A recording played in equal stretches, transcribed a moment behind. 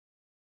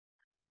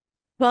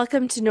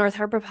Welcome to North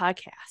Harbor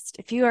Podcast.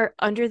 If you are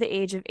under the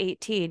age of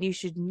 18, you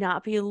should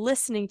not be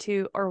listening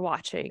to or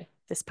watching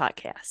this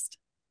podcast.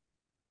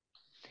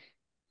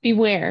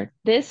 Beware,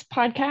 this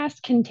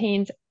podcast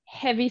contains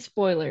heavy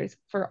spoilers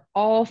for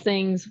all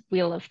things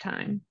Wheel of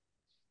Time.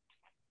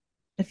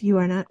 If you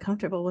are not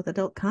comfortable with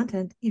adult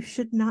content, you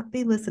should not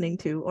be listening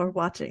to or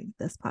watching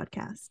this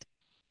podcast.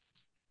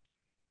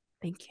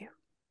 Thank you.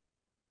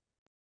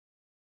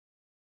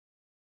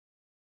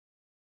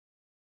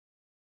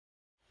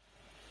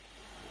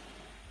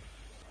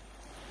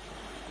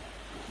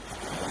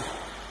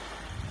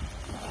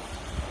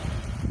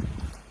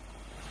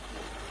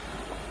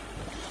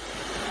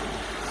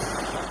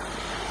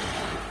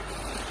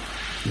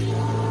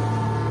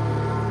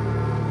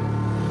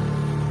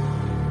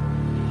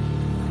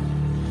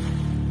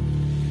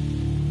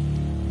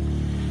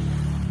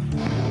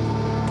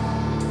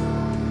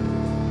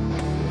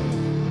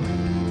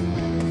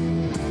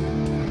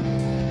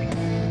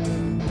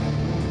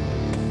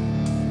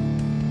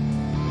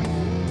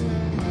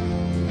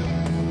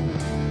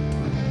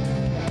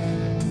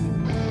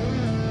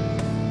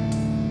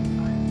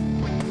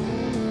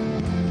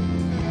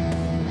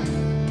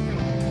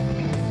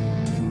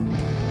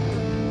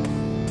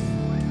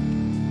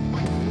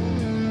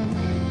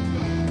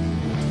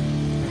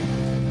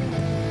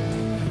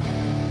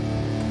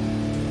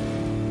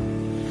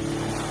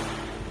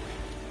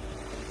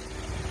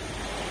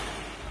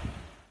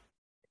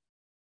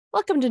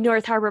 Welcome to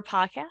North Harbor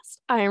Podcast.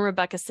 I am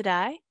Rebecca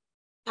Sedai.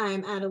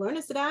 I'm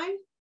Adalorna Sedai.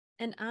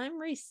 And I'm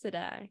Reese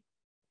Sedai.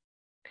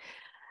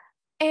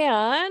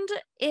 And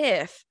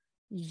if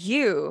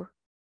you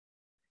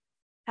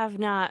have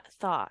not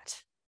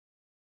thought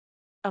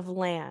of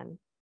Lan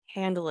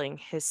handling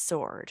his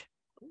sword,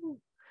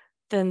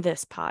 then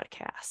this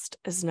podcast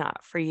is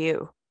not for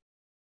you.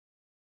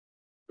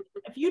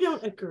 If you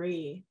don't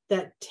agree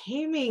that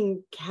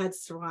taming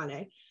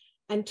Cadsuane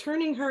and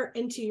turning her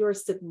into your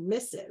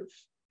submissive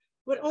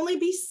would only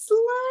be slightly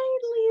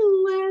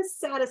less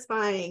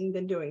satisfying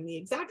than doing the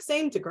exact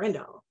same to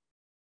Grendel,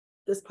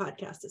 this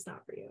podcast is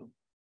not for you.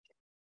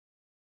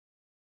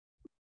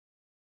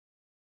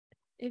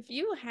 If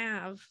you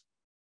have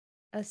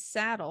a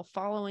saddle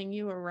following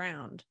you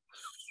around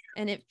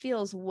and it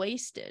feels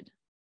wasted,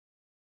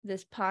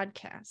 this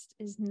podcast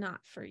is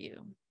not for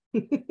you.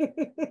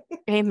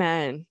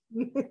 Amen.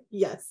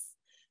 Yes.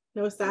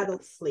 No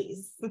saddles,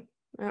 please.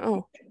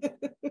 Oh.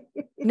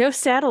 No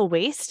saddle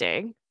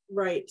wasting.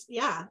 Right.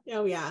 Yeah.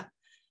 Oh, yeah.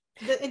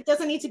 It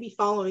doesn't need to be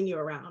following you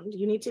around.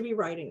 You need to be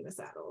riding the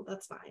saddle.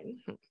 That's fine.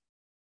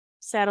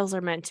 Saddles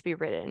are meant to be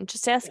ridden.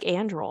 Just ask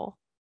Androl.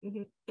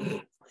 Mm-hmm.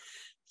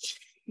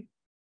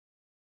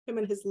 Him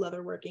and his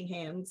leather working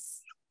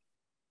hands.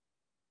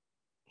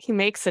 He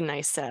makes a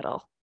nice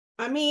saddle.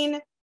 I mean,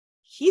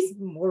 he's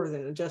more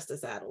than just a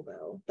saddle,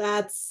 though.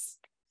 That's...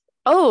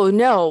 Oh,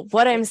 no.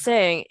 What I'm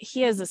saying,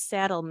 he is a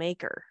saddle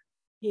maker.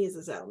 He is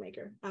a saddle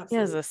maker. Absolutely.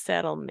 He is a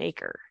saddle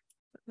maker.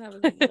 That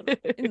was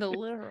in the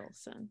literal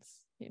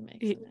sense. He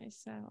makes a nice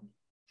saddle.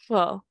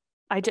 Well,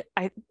 I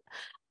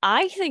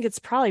think it's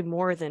probably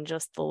more than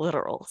just the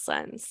literal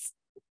sense.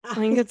 I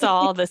think it's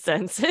all the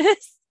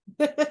senses.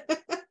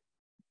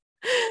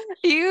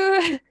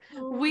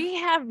 We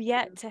have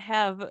yet to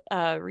have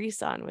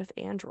Reese on with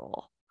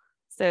Androl.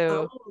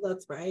 So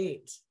that's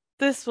right.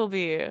 This will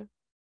be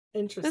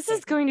interesting. This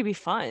is going to be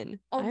fun.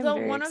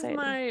 Although one of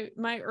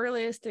my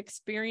earliest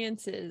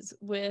experiences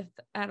with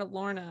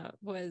Adalorna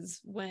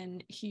was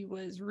when he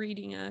was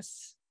reading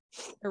us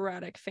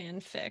erotic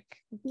fanfic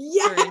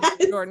during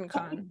Jordan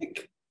Con.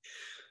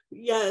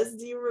 Yes,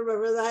 do you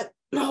remember that?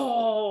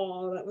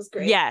 Oh, that was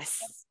great.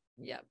 Yes.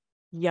 Yep.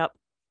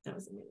 That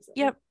was amazing.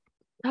 Yep.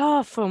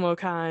 Oh,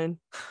 FOMOCon.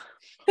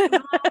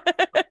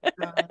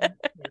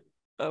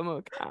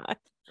 FOMOCon.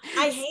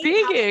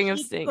 Speaking of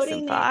snakes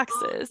and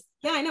foxes.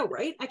 Yeah, I know,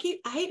 right? I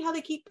hate how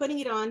they keep putting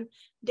it on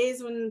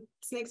days when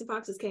snakes and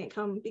foxes can't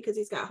come because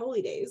he's got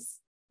holy days.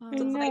 I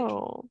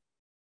know.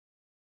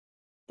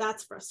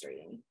 That's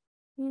frustrating.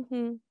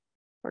 Mm-hmm.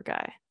 Poor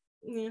guy.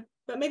 Yeah,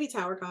 but maybe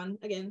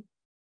TowerCon again.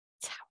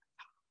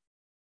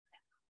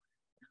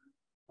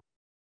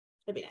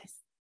 That'd be nice.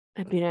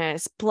 That'd be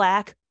nice.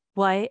 Black,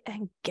 white,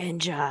 and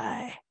Genji.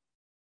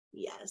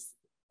 Yes.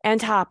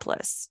 And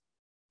topless.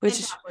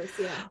 Which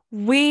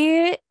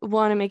we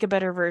want to make a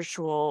better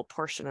virtual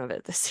portion of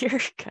it this year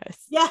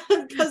because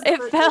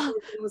it felt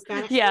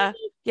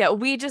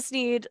we just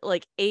need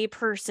like a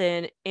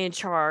person in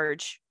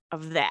charge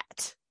of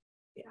that.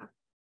 Yeah.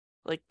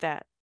 Like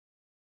that.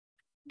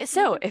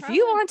 So if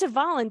you want to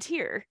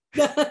volunteer,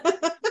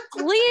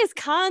 please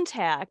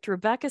contact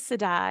Rebecca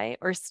Sedai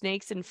or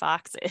Snakes and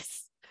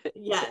Foxes.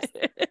 Yes.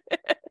 And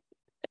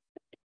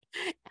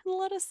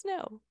let us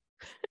know.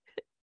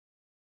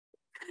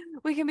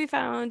 We can be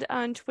found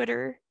on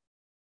Twitter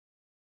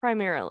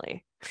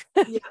primarily.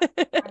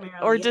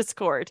 Or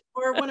Discord.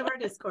 Or one of our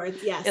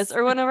Discords, yes. Yes,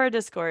 or one of our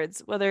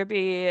Discords, whether it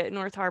be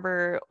North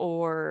Harbor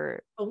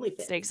or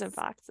OnlyFins. Snakes and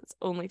Foxes,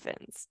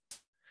 OnlyFins.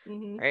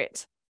 Mm-hmm. All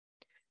right.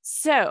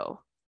 So,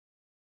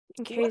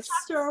 What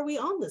chapter are we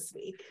on this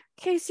week?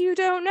 In case you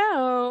don't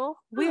know,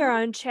 we are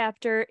on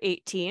chapter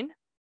 18.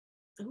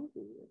 Ooh.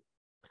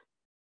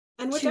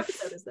 And which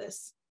episode is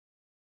this?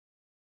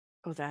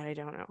 Oh, that I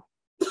don't know.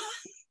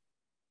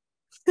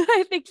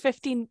 I think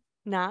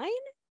 59?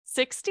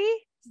 60?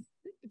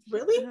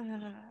 Really?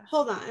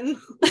 Hold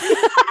on.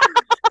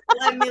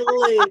 Let me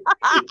look.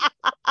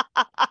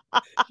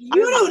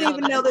 You don't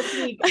even know this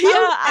week.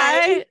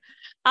 Yeah,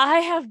 I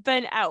have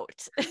been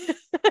out.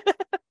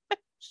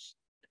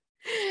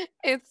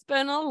 It's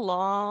been a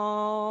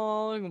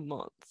long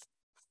month.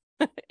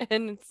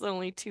 And it's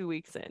only 2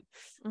 weeks in.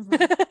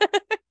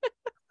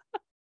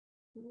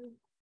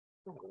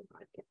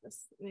 Podcast.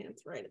 Man,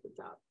 it's right at the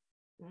top.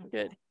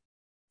 Good.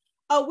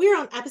 Oh, we're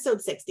on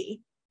episode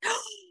 60.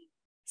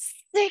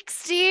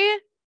 60?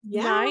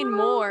 Yeah.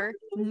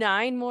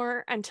 9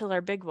 more until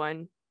our big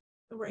one.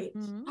 Right.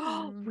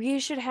 We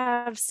should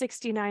have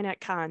 69 at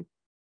con.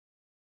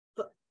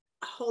 But,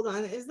 hold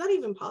on, is that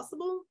even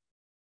possible?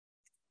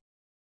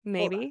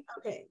 Maybe.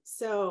 Okay,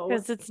 so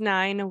because it's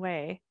 9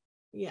 away.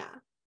 Yeah.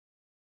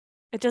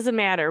 It doesn't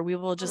matter. We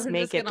will just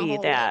make it be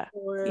that.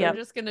 We're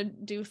just gonna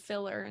do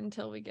filler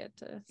until we get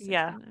to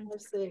 69. 4,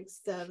 6,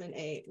 7,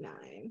 8,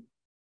 9.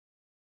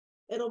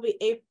 It'll be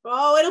April.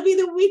 Oh, it'll be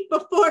the week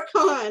before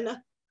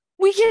con.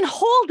 We can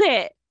hold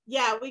it.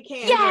 Yeah, we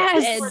can.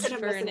 Yes.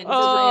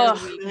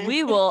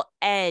 We will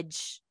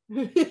edge.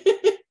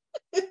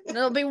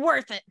 It'll be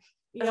worth it.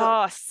 Yep.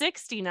 Oh,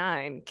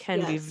 69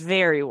 can be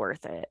very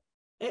worth it.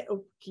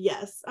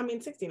 Yes. I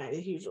mean, 69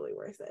 is usually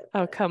worth it.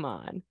 Oh, come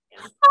on.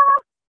 Yeah.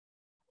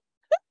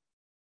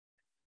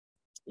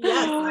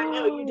 Yes, I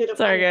know you did it.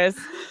 Sorry, guys.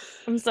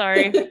 I'm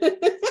sorry. Been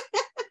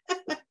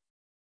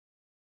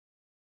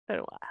a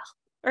while.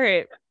 All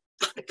right.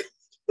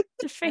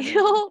 To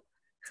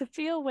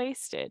feel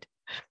wasted.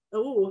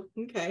 Oh,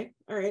 okay.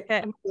 All right.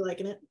 Okay. I'm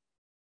liking it.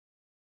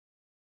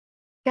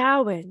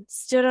 Gawain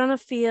stood on a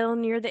field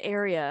near the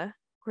area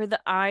where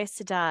the Aes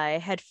Sedai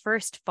had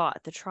first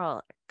fought the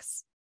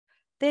Trollocs.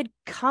 They had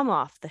come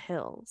off the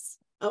hills.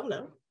 Oh,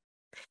 no.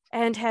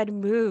 And had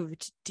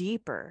moved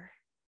deeper.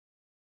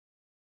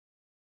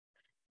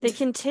 They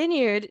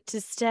continued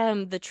to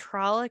stem the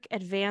Trolloc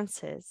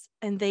advances,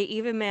 and they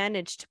even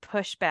managed to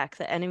push back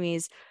the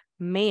enemy's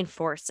main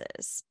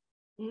forces.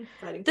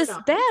 This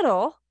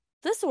battle,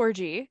 this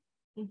orgy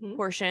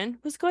portion,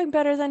 was going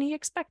better than he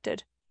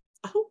expected.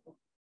 Oh,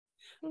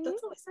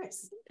 that's always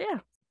nice. Yeah.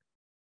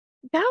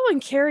 Gawain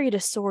carried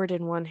a sword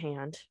in one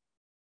hand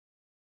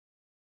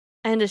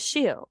and a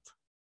shield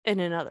in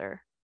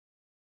another.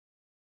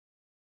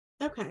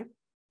 Okay.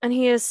 And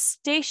he is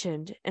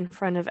stationed in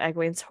front of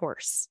Egwene's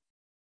horse,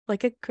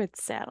 like a good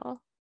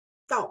saddle.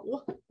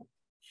 Oh,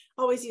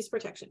 always use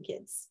protection,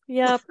 kids.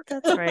 Yep,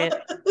 that's right.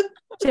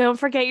 Don't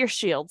forget your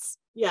shields.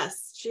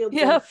 Yes, shields.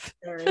 Yep.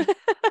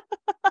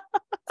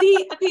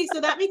 See, okay,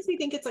 so that makes me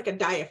think it's like a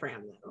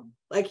diaphragm, though.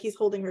 Like he's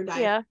holding her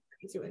diaphragm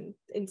to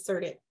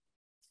insert it.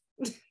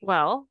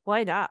 Well,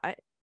 why not?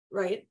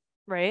 Right.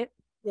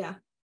 Yeah.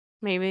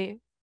 Maybe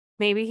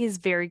he's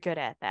very good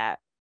at that.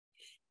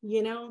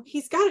 You know,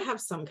 he's got to have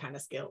some kind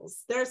of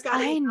skills. There's got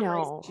to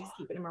be she's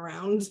keeping him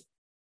around.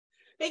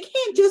 It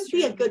can't just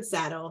be a good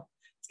saddle.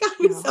 It's got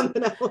to be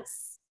something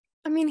else.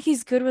 I mean,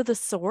 he's good with a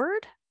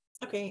sword.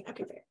 Okay,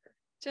 fair.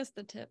 Just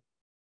the tip.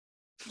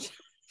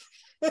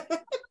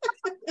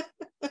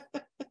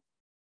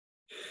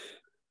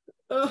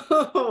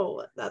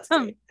 Oh, that's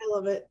great. I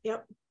love it.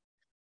 Yep.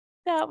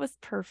 That was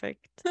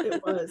perfect.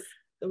 It was.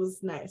 It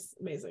was nice.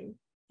 Amazing.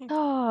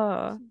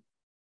 Oh.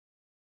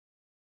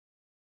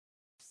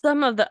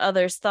 Some of the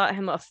others thought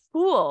him a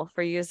fool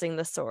for using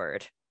the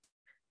sword.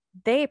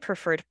 They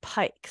preferred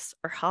pikes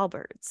or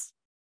halberds.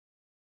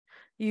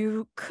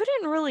 You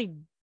couldn't really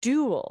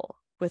duel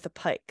with a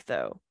pike,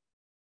 though.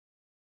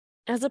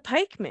 As a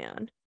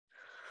pikeman,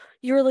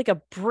 you were like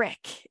a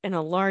brick in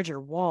a larger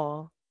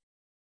wall.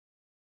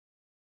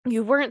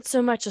 You weren't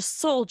so much a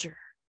soldier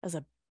as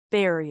a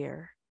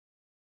barrier.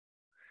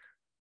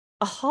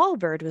 A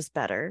halberd was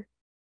better.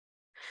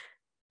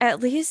 At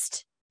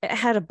least it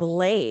had a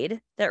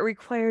blade that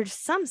required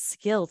some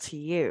skill to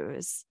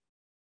use.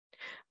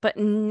 But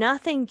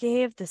nothing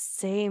gave the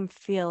same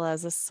feel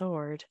as a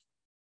sword.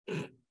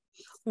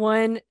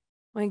 When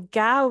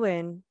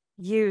Gawain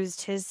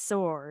used his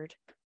sword,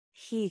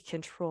 he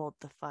controlled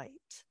the fight.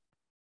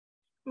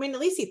 I mean, at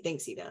least he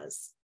thinks he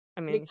does.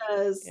 I mean,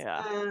 because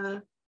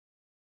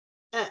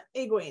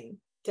Egwene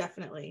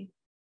definitely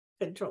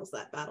controls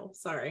that battle.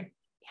 Sorry.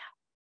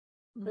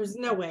 Yeah. There's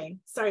no way.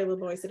 Sorry, little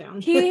boy, sit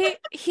down.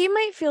 He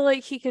might feel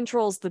like he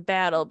controls the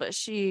battle, but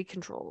she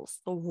controls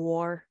the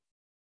war.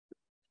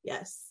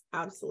 Yes,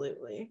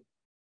 absolutely.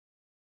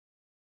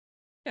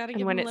 Gotta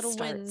give him little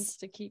wins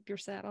to keep your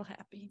saddle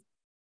happy.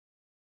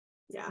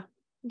 Yeah.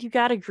 You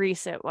gotta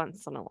grease it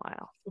once in a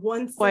while.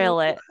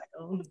 Oil it.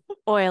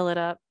 Oil it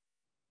up.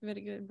 Give it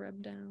a good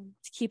rub down.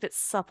 To keep it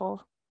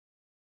supple.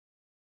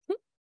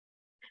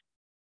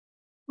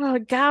 Well,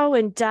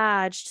 Gawain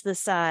dodged to the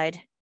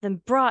side,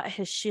 then brought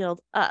his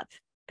shield up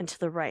and to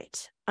the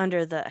right,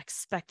 under the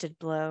expected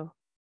blow.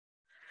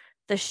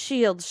 The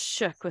shield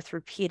shook with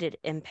repeated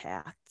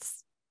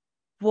impacts.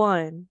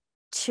 1,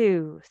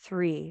 2,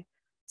 3.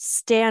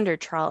 Standard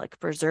Trolloc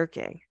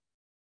berserking.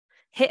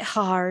 Hit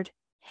hard,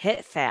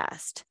 hit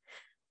fast,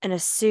 and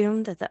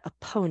assumed that the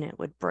opponent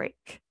would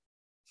break.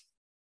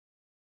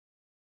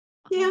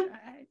 Yeah,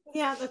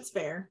 yeah, that's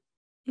fair.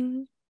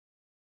 Mm-hmm.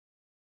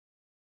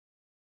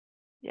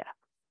 Yeah.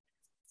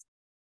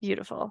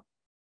 Beautiful.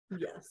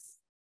 Yes.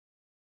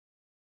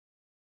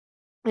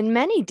 And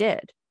many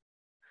did.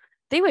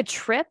 They would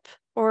trip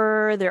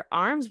or their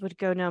arms would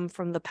go numb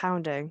from the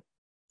pounding.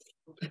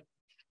 If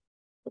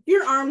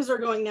your arms are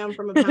going numb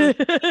from a pound,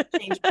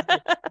 change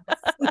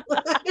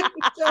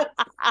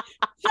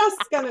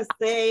just gonna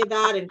say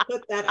that and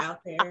put that out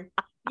there.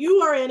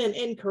 You are in an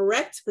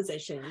incorrect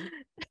position.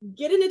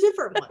 Get in a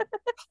different one.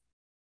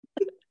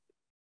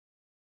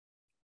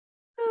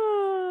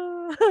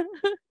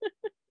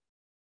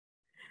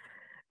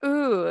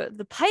 Ooh,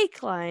 the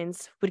pike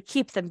lines would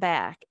keep them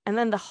back, and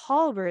then the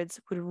halberds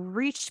would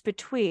reach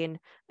between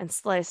and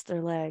slice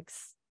their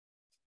legs.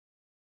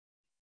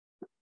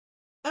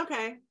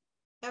 Okay.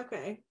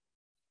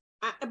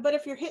 But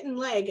if you're hitting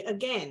leg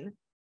again,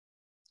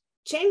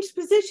 change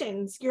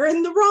positions. You're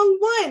in the wrong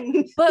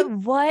one. But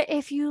what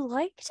if you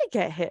like to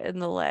get hit in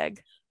the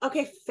leg?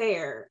 Okay,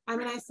 fair. I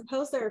mean, I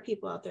suppose there are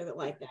people out there that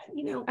like that.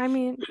 I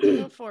mean,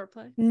 no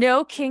foreplay.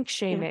 No kink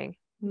shaming.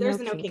 Yeah. There's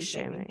no kink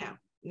shaming.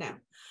 No.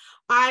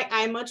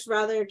 I much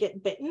rather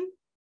get bitten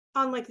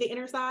on like the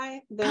inner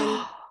thigh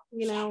than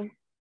that.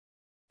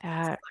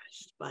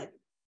 Slashed, but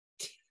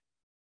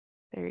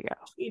there you go.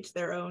 Each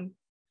their own.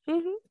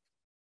 Mm-hmm.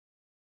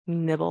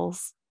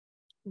 Nibbles.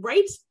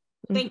 Right?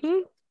 Thank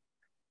you.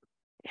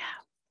 Yeah.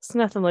 It's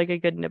nothing like a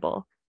good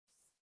nibble.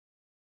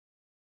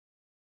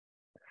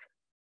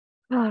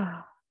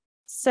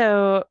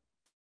 So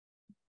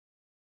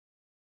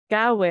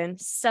Gawain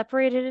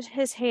separated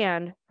his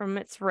hand from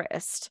its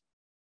wrist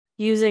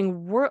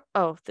using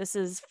this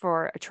is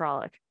for a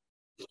Trolloc.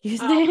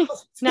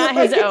 Not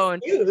his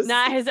own.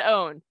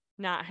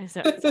 Not his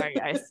own. Sorry,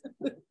 guys.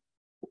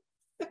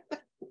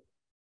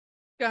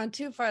 Gone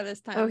too far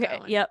this time. Okay.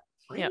 Yep.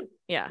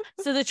 Yeah.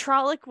 So the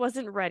Trolloc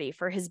wasn't ready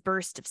for his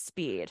burst of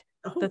speed.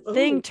 The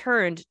thing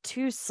turned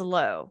too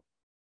slow.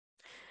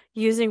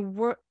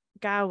 Using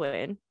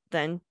Gawain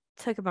then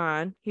took him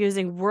on,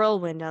 using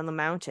whirlwind on the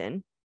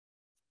mountain.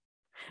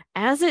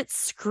 As it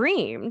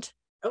screamed,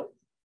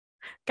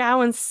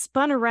 Gawain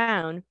spun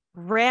around,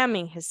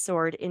 ramming his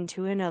sword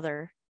into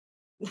another.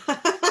 You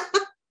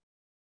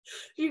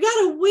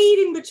gotta wait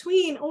in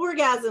between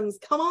orgasms.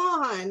 Come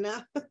on.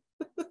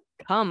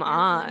 Come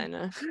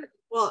on.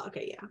 Well,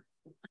 okay, yeah.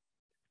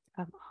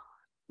 Come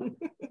on.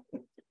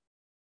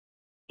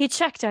 He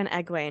checked on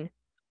Egwene,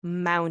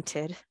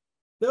 mounted.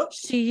 Nope.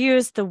 She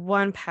used the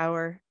one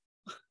power.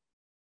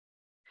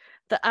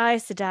 The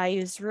Aes Sedai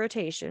used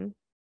rotation,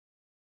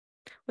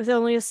 with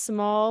only a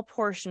small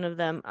portion of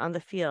them on the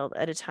field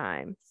at a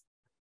time.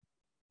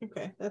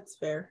 Okay, that's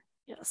fair.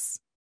 Yes.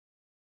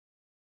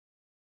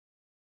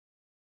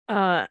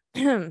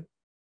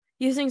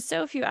 Using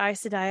so few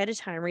Aes Sedai at a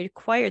time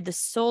required the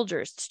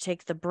soldiers to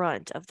take the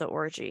brunt of the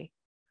orgy.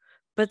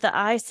 But the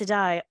Aes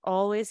Sedai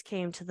always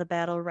came to the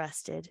battle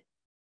rested.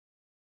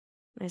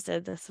 I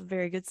said that's a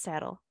very good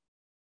saddle.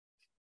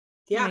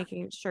 Yeah.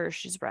 Making sure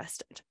she's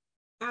rested.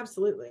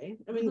 Absolutely.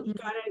 I mean,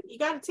 you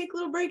gotta take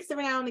little breaks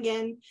every now and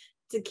again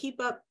to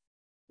keep up,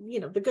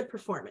 the good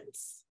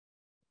performance.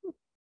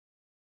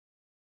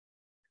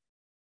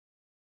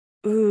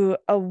 Ooh,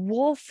 a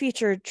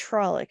wolf-featured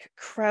Trolloc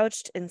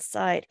crouched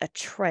inside a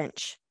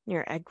trench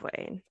near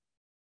Egwene.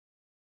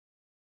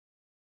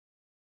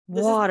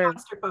 Water.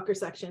 This is the monster fucker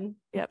section.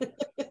 Yep.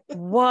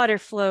 Water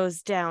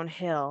flows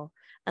downhill,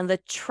 and the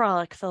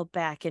Trolloc fell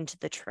back into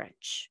the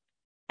trench.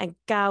 And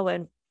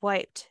Gawain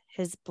wiped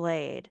his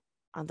blade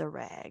on the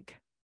rag.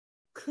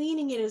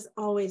 Cleaning it is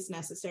always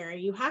necessary.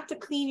 You have to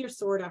clean your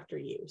sword after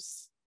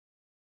use.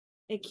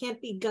 It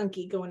can't be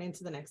gunky going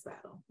into the next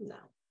battle. No.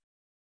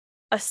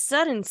 A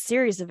sudden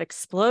series of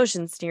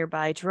explosions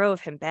nearby drove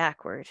him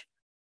backward.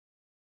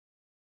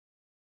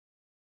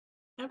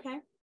 Okay.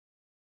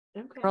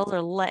 Girls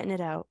are letting it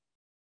out.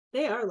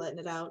 They are letting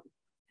it out.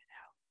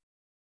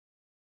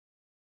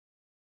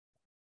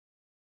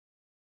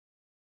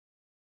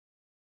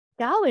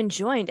 Gawain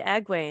joined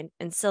Egwene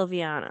and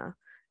Sylviana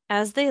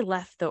as they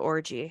left the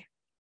orgy.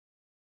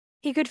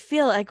 He could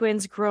feel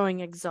Egwene's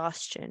growing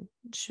exhaustion.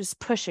 She was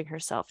pushing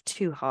herself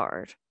too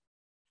hard,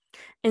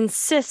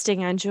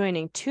 insisting on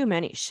joining too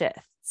many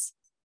shifts.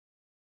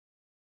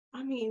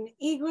 I mean,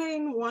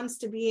 Egwene wants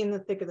to be in the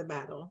thick of the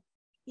battle.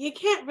 You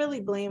can't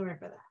really blame her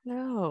for that.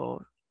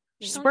 No.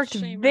 She's worked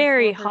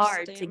very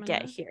hard to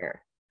get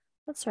here.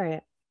 That's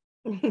right.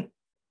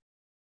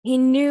 He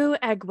knew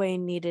Egwene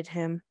needed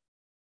him.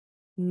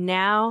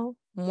 Now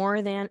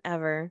more than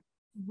ever.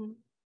 Mm-hmm.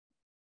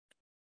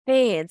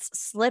 Fades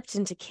slipped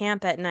into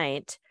camp at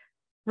night,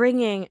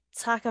 bringing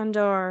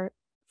Takandor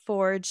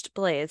forged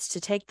blades to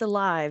take the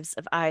lives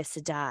of Aes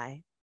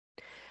Sedai.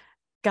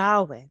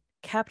 Gawain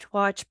kept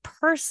watch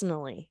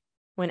personally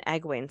when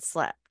Egwene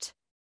slept.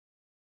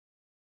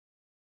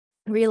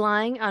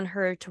 relying on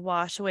her to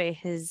wash away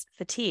his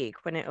fatigue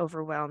when it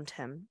overwhelmed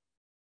him.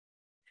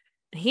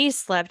 He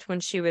slept when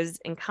she was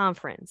in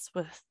conference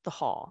with the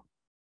hall,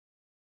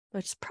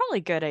 which is probably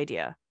a good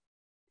idea.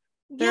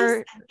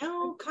 Yes,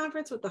 no,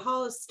 conference with the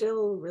hall is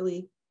still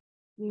really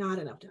not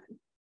enough time.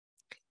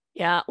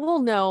 Yeah, well,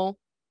 no,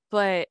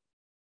 but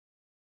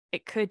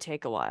it could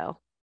take a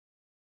while.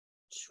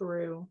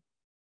 True.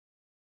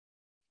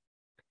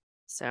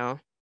 So.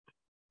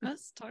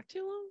 Us talk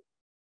too long?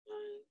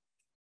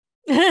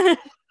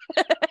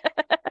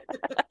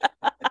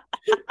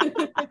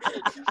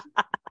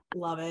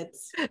 Love it.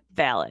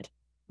 Valid.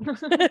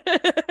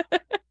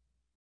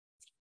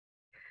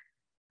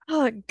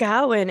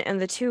 Gawain and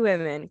the two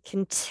women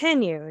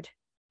continued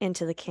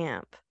into the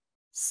camp.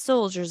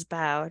 Soldiers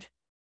bowed.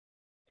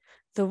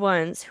 The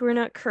ones who were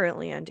not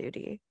currently on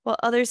duty, while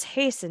others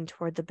hastened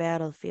toward the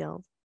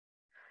battlefield.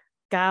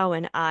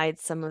 Gawain eyed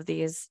some of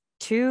these,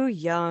 too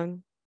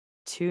young,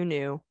 too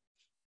new.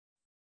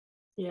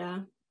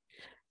 Yeah.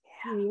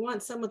 You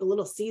want some with a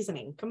little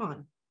seasoning. Come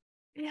on.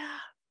 Yeah.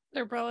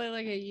 They're probably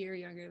like a year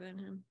younger than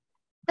him.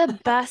 The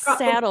best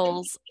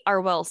saddles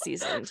are well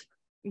seasoned.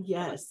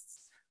 Yes.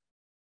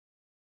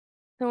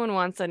 No one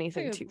wants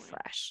anything too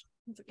fresh.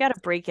 You gotta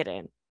break it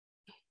in.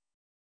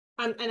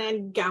 And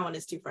then Gawain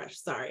is too fresh.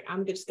 Sorry.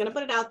 I'm just gonna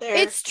put it out there.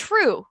 It's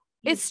true.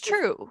 It's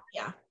true.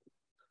 Yeah.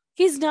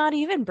 He's not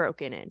even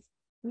broken in.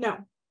 No,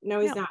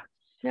 he's not.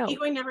 No.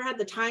 Egwene never had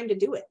the time to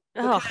do it.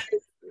 Oh.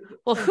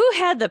 Well, who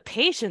had the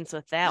patience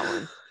with that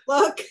one?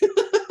 Look.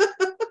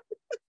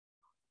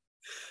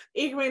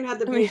 Egwene had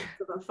the patience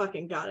of a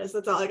fucking goddess.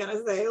 That's all I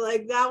gotta say.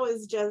 Like, that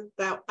was just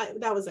that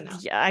was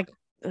enough. Yeah.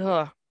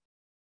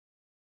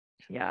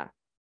 Yeah.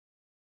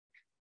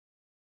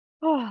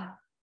 Oh.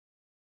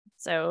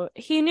 So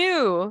he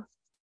knew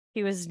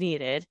he was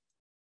needed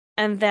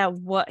and that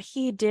what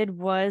he did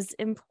was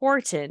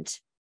important,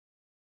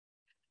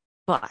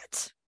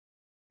 but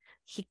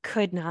he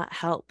could not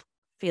help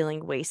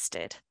feeling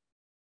wasted.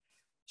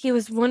 He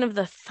was one of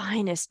the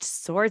finest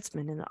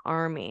swordsmen in the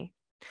army,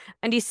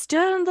 and he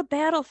stood on the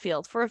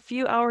battlefield for a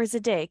few hours a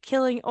day,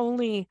 killing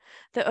only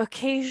the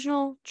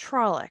occasional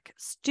Trolloc,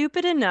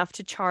 stupid enough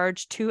to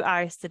charge two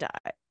Aes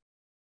Sedai.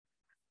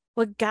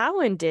 What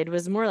Gawain did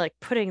was more like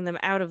putting them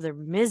out of their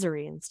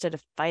misery instead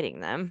of fighting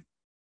them.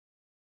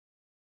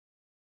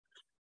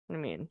 I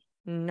mean,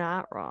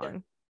 not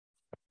wrong.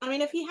 I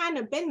mean, if he hadn't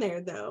have been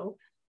there, though,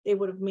 they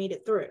would have made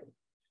it through.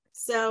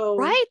 So,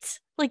 right?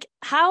 Like,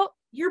 how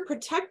you're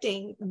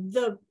protecting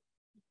the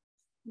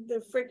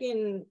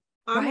freaking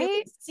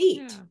right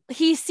seat. Yeah.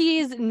 He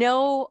sees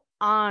no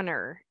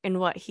honor in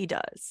what he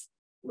does,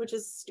 which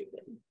is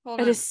stupid.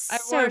 It is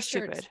so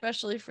stupid,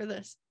 especially for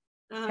this.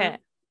 Okay.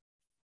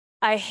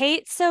 I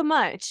hate so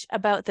much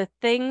about the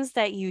things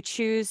that you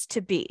choose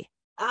to be.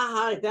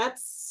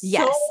 That's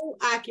so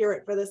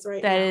accurate for this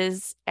right now. That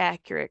is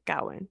accurate,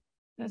 Gawain.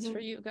 That's for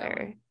you,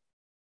 Gawain.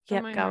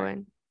 Yep,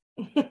 Gawain.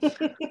 I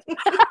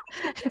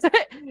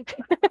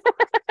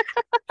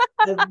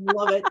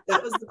love it.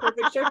 That was the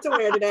perfect shirt to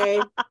wear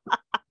today.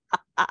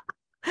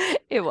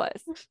 It was.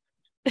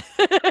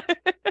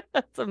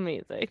 That's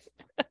amazing.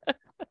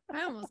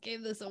 I almost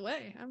gave this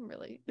away. I'm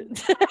really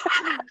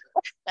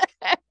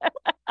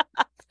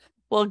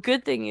well,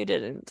 good thing you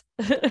didn't,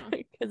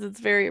 because it's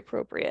very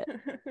appropriate.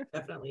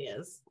 Definitely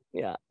is.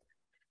 Yeah.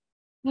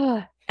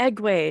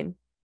 Egwene,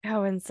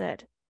 Gawain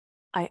said,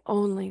 I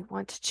only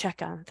want to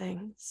check on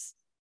things.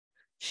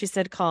 She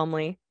said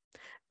calmly.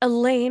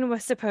 Elaine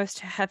was supposed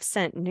to have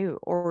sent new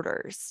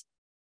orders.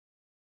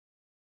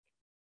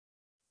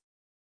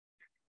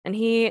 And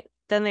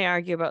then they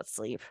argue about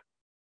sleep.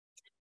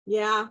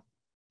 Yeah.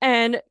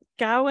 And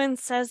Gawain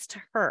says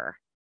to her,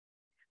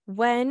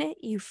 when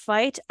you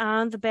fight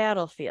on the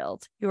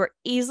battlefield, you are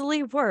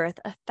easily worth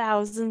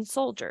 1,000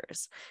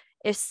 soldiers.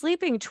 If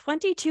sleeping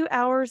 22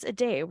 hours a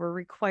day were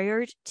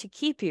required to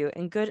keep you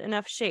in good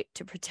enough shape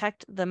to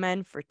protect the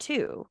men for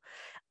 2,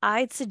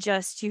 I'd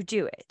suggest you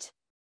do it.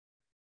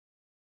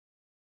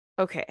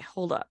 Okay,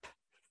 hold up.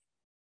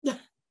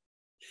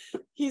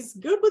 He's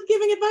good with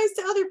giving advice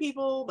to other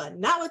people, but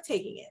not with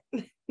taking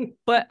it.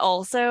 But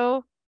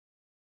also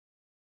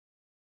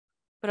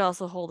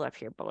hold up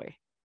here, boy.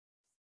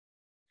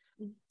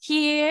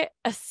 He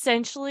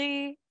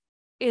essentially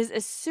is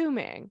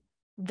assuming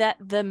that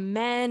the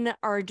men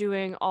are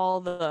doing all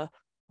the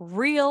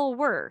real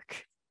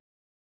work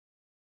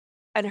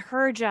and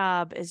her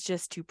job is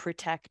just to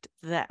protect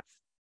them.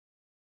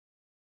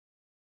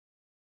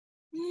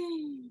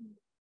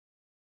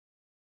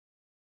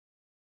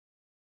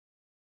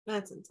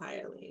 That's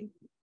entirely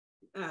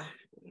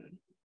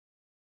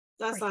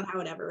that's not how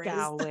it ever is.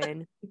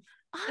 Gawain.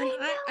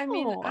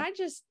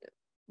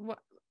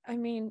 I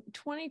mean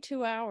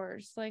 22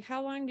 hours. Like,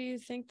 how long do you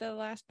think the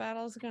last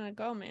battle is gonna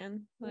go,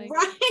 man? Like,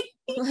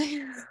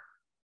 right.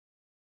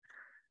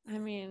 I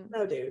mean,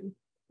 no, dude.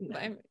 No.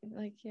 I'm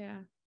like, yeah.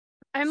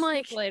 I'm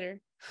like later.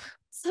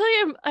 So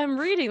I'm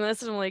reading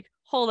this and I'm like,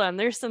 hold on,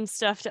 there's some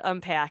stuff to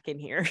unpack in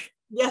here.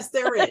 Yes,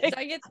 there is. Should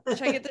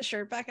I get the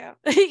shirt back out?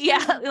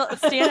 Yeah,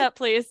 stand up,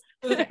 please.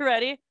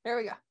 Ready? There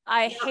we go.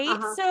 I hate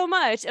so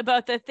much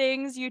about the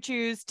things you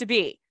choose to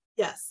be.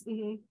 Yes.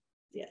 Mm-hmm.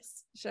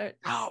 Yes. It's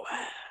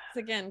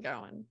again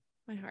going.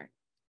 My heart.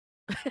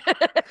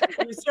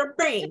 Use your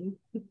brain.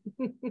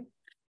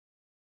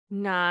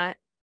 Not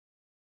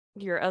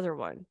your other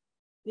one.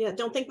 Yeah,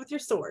 don't think with your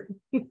sword.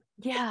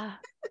 Yeah.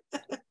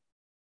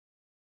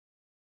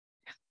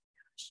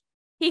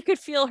 He could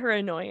feel her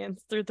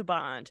annoyance through the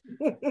bond.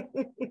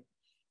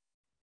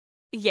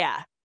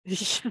 Yeah.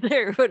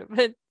 There would have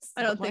been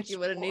I don't think you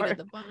would have needed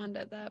the bond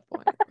at that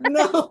point.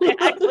 No.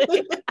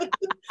 Exactly.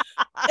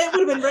 It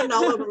would have been written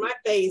all over my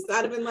face.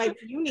 I'd have been like,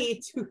 you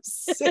need to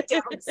sit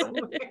down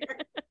somewhere.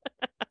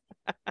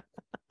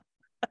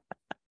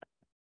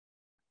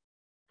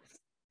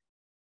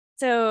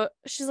 So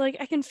she's like,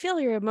 I can feel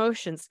your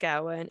emotions,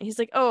 Gawain. He's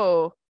like,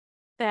 oh,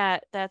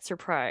 that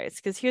surprise.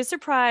 Because he was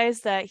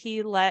surprised that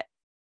she let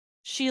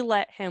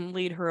him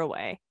lead her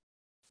away.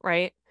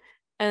 Right?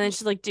 And then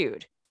she's like,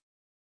 dude,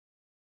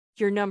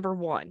 you're number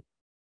one,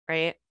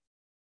 right?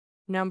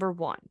 Number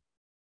one.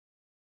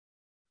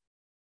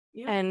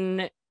 Yeah.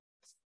 And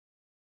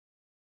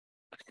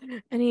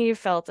he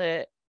felt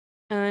it.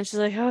 And then she's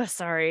like, oh,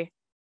 sorry.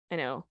 I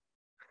know.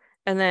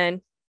 And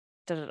then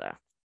da-da-da.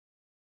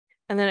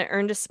 And then it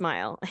earned a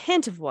smile, a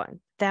hint of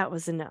one. That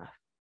was enough.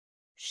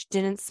 She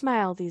didn't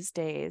smile these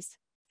days.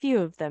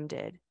 Few of them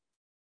did.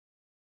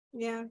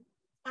 Yeah.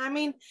 I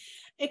mean,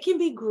 it can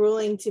be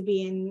grueling to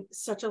be in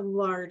such a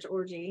large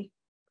orgy.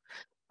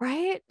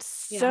 Right?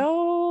 Yeah.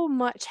 So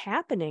much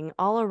happening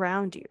all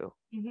around you.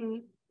 Mm-hmm.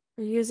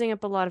 You're using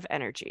up a lot of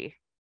energy.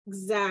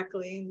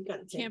 Exactly.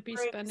 You can't be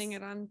spending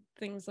it on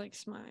things like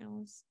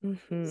smiles.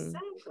 Mm-hmm.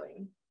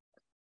 Exactly.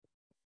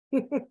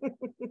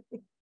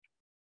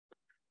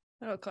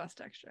 That'll cost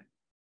extra.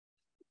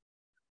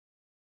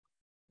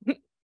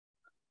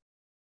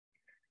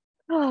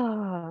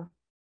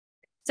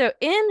 So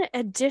in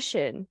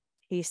addition,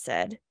 he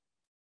said,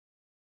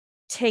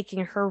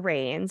 taking her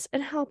reins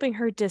and helping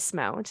her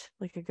dismount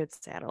like a good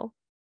saddle.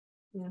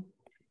 Yeah.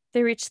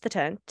 They reached the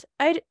tent.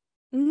 I'd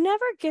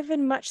never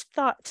given much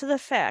thought to the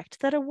fact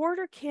that a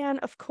warder can,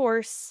 of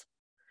course,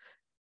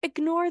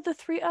 ignore the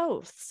 3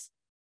 oaths.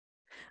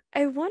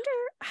 I wonder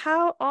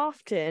how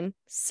often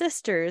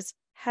sisters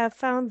have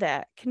found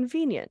that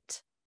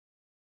convenient.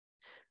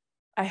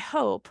 I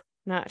hope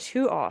not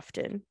too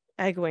often,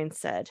 Egwene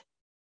said.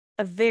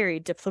 A very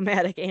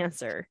diplomatic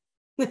answer.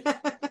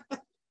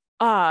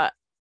 All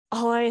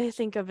I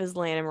think of is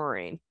Lana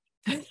Moraine.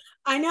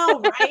 I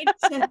know, right?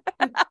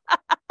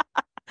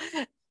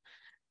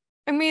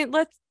 I mean,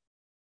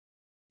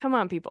 come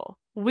on, people.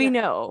 We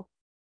know.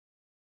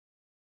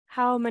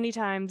 How many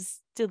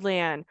times did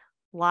Lan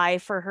lie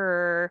for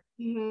her,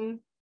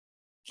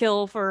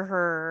 kill for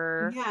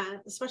her? Yeah,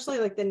 especially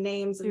like the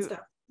names and stuff.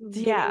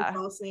 Yeah.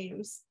 False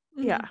names.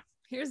 Yeah.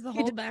 Here's the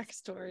whole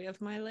backstory of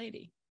my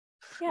lady.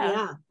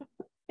 Yeah.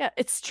 Yeah,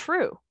 it's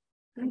true.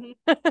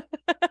 Mm-hmm.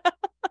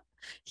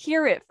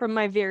 Hear it from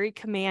my very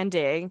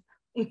commanding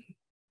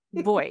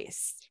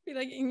voice. Be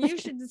like, and you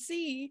should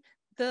see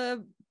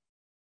the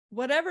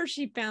whatever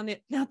she found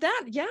it. Now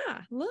that,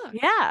 look.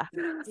 Yeah.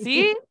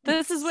 See?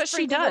 This is what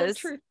she does.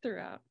 Truth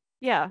throughout.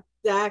 Yeah.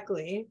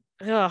 Exactly.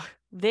 Ugh,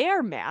 they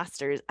are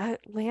masters.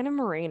 Lan and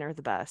Moraine are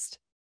the best.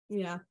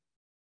 Yeah.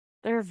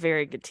 They're a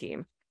very good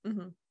team.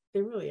 Mm-hmm.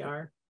 They really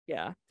are.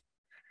 Yeah.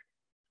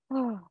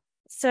 Oh.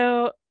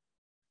 So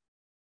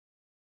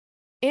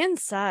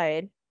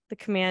inside the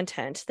command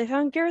tent, they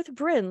found Gareth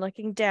Bryn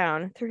looking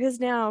down through his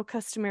now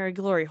customary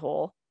glory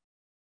hole.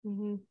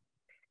 Mm-hmm.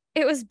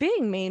 It was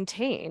being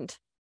maintained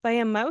by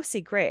a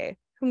mousy gray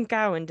whom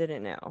Gawain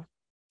didn't know.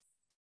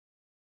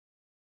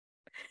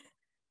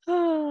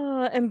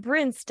 And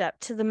Bryn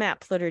stepped to the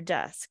map-littered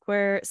desk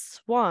where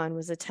Siuan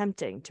was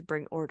attempting to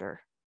bring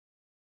order.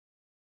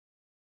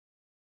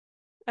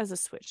 As a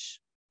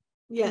switch.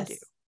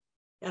 Yes.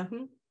 Yeah.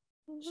 Mm-hmm.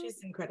 She's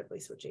incredibly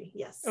switchy.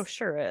 Yes. Oh,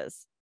 sure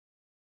is.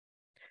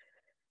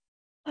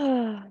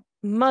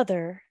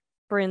 Mother,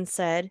 Bryn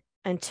said,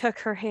 and took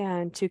her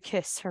hand to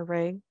kiss her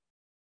ring.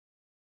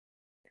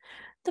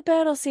 The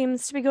battle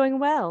seems to be going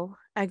well,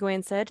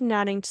 Egwene said,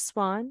 nodding to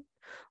Siuan.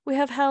 We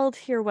have held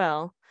here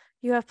well.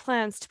 You have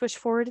plans to push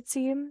forward, it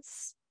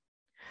seems?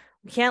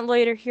 We can't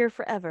loiter here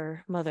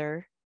forever,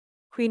 Mother.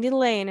 Queen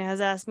Elaine has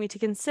asked me to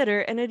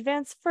consider and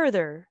advance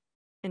further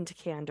into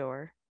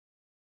Kandor.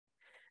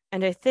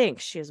 And I think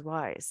she is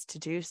wise to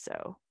do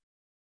so.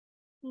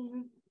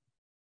 Mm-hmm.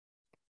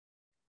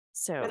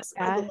 So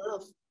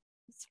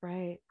that's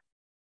right.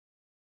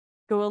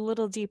 Go a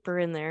little deeper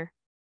in there.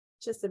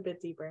 Just a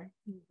bit deeper.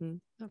 Mm-hmm.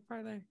 No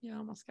farther. You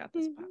almost got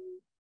this spot.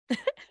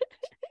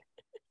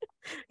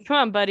 Come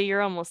on, buddy.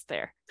 You're almost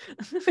there.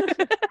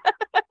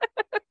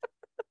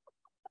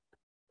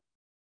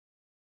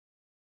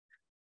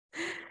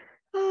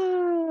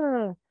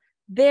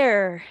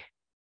 There.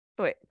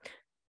 Oh, wait.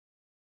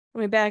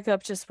 Let me back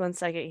up just 1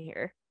 second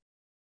here.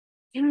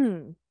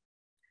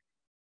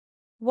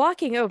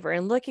 Walking over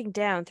and looking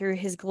down through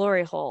his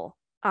glory hole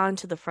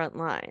onto the front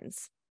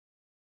lines.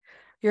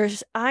 Your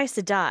Aes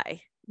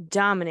Sedai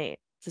dominate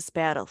this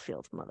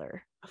battlefield,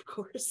 Mother. Of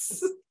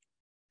course.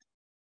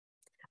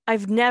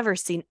 I've never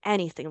seen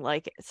anything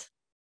like it.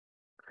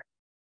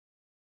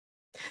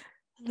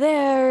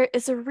 There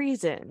is a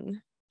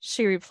reason,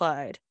 she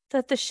replied,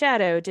 that the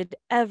shadow did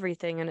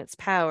everything in its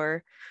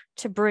power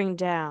to bring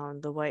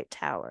down the White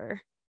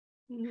Tower.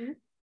 Mm-hmm.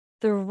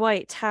 The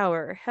White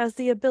Tower has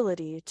the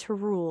ability to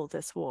rule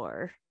this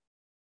war.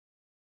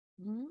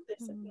 They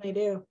certainly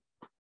do.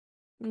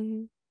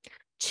 Mm-hmm.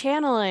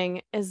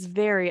 Channeling is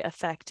very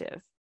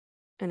effective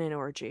in an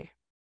orgy.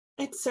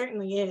 It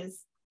certainly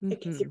is. Mm-hmm.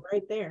 It gets you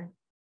right there.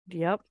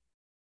 Yep.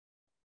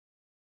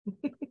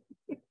 You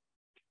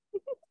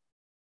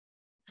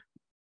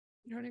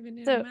don't even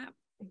need a map.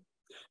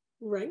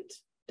 Right?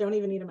 Don't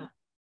even need a map.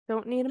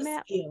 Don't need a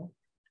map.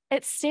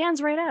 It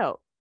stands right out.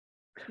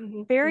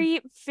 Mm-hmm.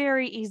 Very,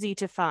 very easy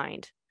to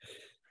find.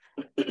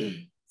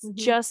 Mm-hmm.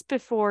 Just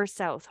before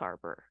South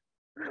Harbor.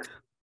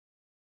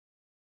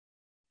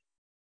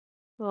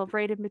 Well,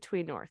 right in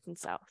between North and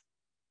South.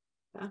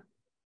 Yeah.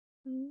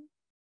 Mm-hmm.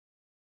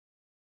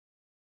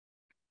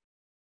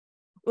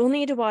 We'll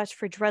need to watch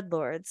for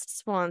dreadlords,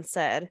 Swan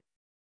said.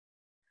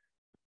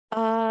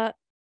 Egwene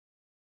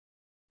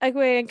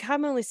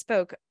commonly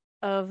spoke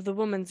of the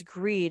woman's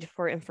greed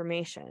for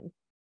information.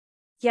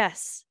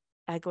 Yes,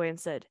 Egwene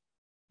said,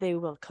 they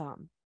will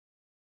come.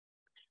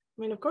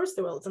 I mean, of course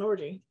they will. It's an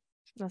orgy.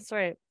 That's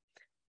right.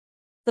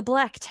 The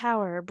Black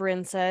Tower,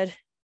 Bryn said.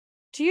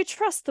 Do you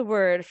trust the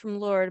word from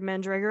Lord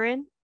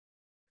Mandragoran?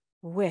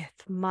 With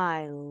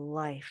my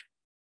life,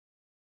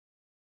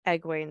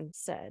 Egwene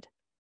said.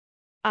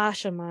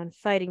 Ashaman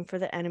fighting for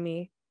the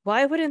enemy.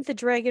 Why wouldn't the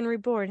Dragon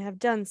Reborn have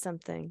done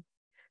something?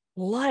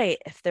 Light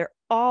if they're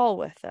all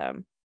with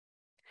them.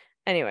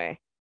 Anyway,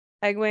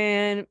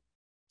 Egwene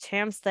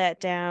tamps that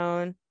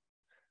down.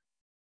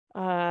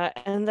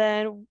 And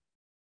then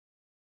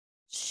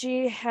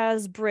she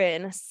has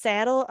Bryn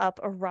saddle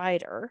up a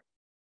rider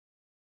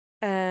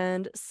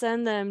and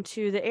send them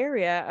to the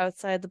area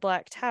outside the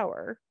Black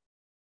Tower,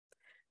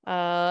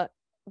 where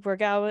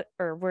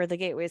the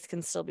gateways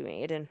can still be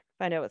made, and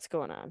find out what's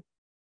going on.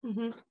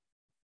 Mm-hmm.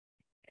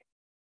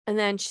 And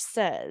then she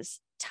says,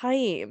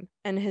 Taim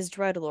and his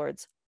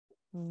dreadlords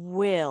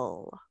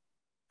will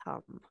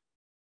come.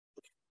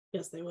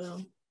 Yes, they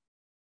will.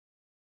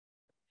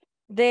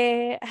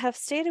 They have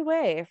stayed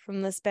away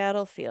from this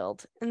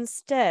battlefield,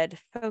 instead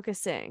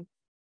focusing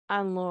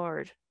on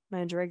Lord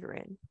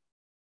Mandragoran.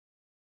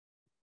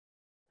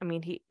 I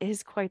mean, he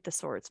is quite the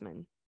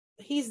swordsman.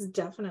 He's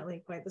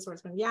definitely quite the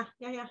swordsman. Yeah.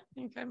 I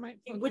think I might.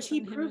 Which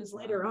he proves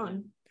later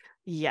on.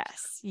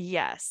 Yes.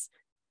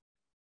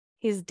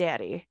 He's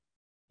daddy.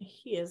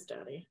 He is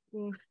daddy.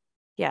 Mm.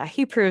 Yeah,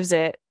 he proves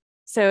it.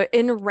 So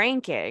in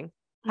ranking,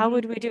 how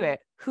would we do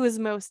it? Who is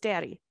most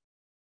daddy?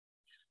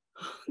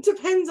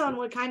 Depends on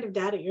what kind of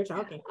daddy you're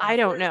talking about. I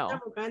don't know.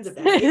 Several kinds of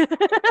daddy.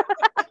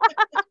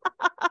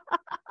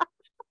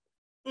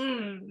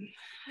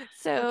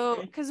 So,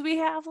 because we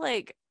have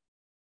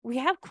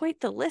quite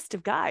the list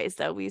of guys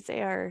that we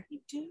say are.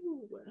 We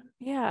do.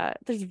 Yeah,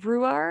 there's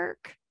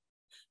Ruark.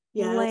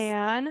 Yes.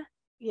 Lan.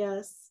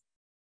 Yes.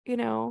 You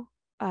know,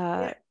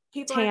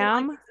 people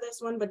Tam. like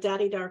this one, but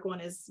Daddy Dark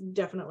one is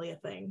definitely a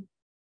thing.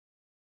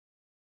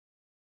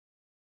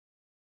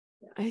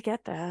 Yeah. I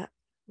get that.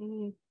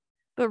 Mm-hmm.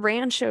 But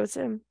Rand shows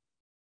him.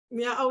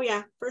 Yeah. Oh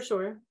yeah, for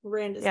sure.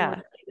 Rand is more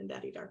daddy than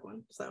Daddy Dark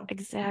one. So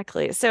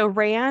exactly. So is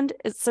Rand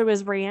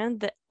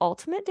the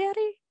ultimate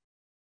daddy?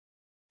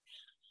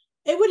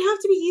 It would have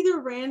to be either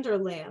Rand or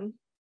Lan.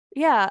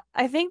 Yeah,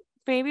 I think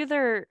maybe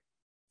they're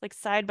like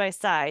side by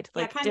side,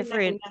 like kind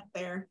different. Of neck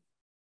and neck there.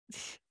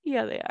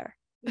 Yeah, they are.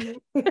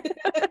 Mm-hmm.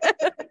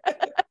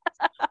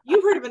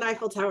 You've heard of an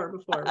Eiffel Tower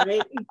before,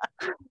 right?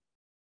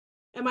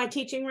 Am I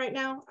teaching right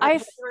now?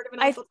 I've heard of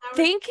an Eiffel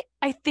Tower?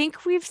 I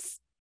think we've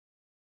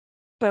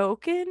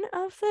spoken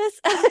of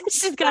this.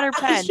 She's got her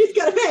pen. She's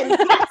got a pen.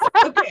 Yes.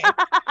 Okay.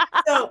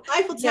 So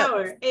Eiffel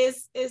Tower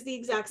is the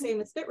exact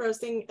same as spit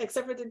roasting,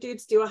 except for the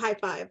dudes do a high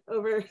five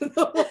over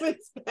the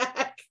woman's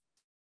back.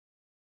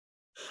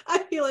 I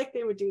feel like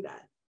they would do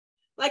that.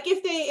 Like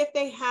if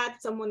they had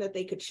someone that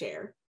they could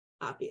share,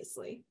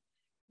 obviously.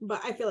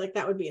 But I feel like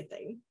that would be a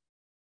thing.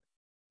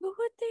 What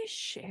would they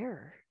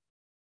share?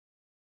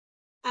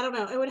 I don't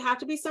know. It would have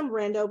to be some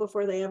rando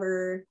before they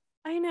ever.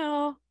 I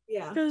know.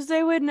 Yeah. Because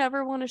they would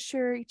never want to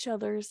share each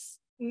other's.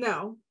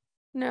 No.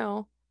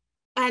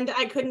 And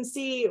I couldn't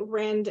see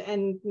Rand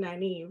and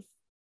Nynaeve.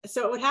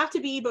 So it would have to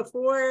be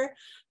before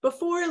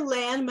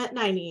Lan met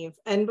Nynaeve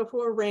and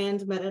before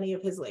Rand met any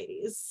of his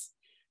ladies.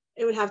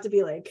 It would have to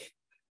be like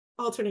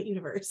alternate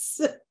universe.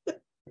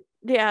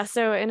 Yeah,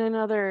 so in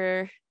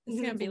another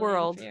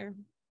world.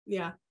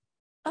 Yeah.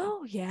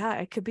 Oh yeah,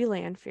 it could be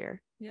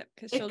Lanfear. Yep,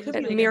 because she'll just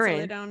make it so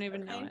they don't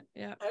even know it.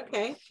 Yeah.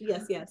 Okay.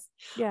 Yes.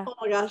 Yeah. Oh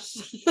my gosh.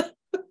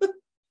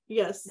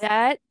 Yes.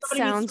 That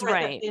sounds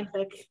right.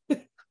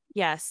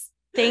 Yes.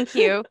 Thank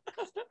you.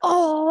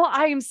 Oh,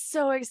 I am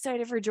so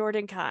excited for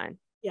JordanCon.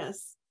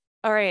 Yes.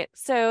 All right.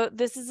 So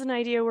this is an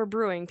idea we're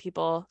brewing,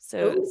 people.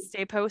 So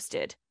stay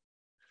posted.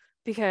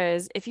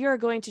 because if you are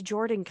going to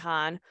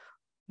JordanCon,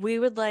 we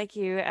would like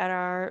you at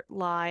our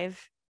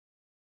live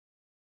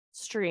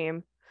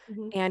stream.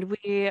 And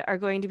we are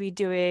going to be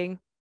doing,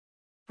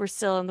 we're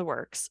still in the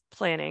works,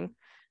 planning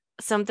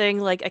something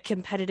like a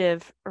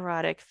competitive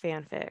erotic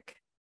fanfic.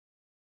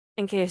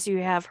 In case you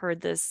have heard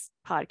this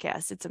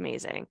podcast, it's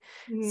amazing.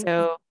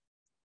 So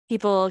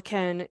people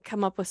can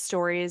come up with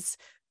stories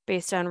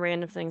based on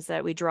random things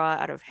that we draw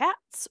out of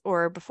hats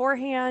or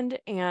beforehand,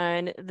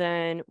 and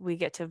then we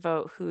get to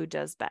vote who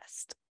does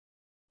best.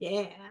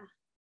 Yeah.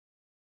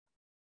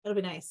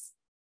 That'll be nice.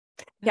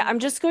 Yeah, I'm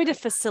just going to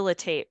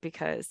facilitate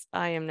because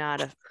I am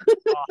not a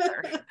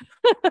author.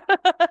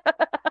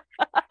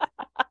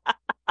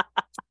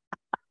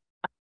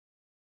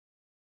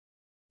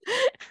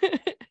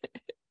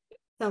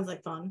 Sounds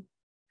like fun.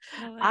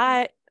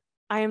 I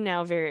am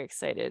now very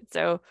excited.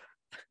 So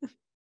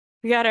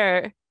we got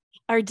our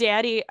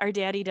daddy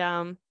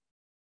Dom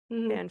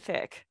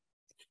fanfic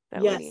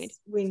that yes, we need.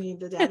 We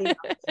need the daddy Dom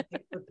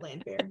fanfic for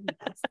Planfair.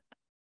 Yes.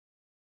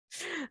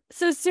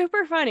 So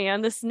super funny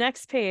on this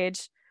next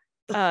page.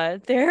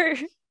 There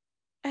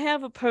I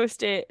have a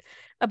post-it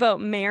about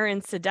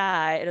Maren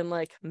Sedai, and I'm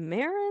like,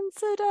 Maren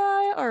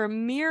Sedai or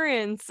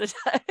Miran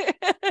Sedai?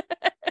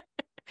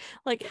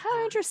 Like,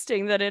 how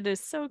interesting that it is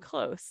so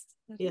close.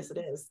 Yes, it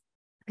is.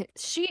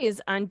 She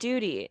is on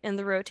duty in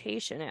the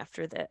rotation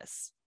after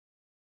this.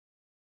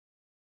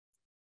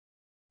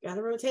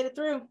 Gotta rotate it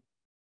through.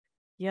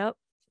 Yep.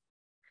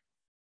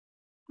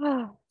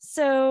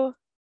 So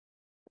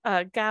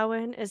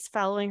Gawain is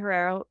following her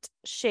out,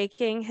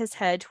 shaking his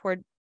head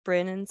toward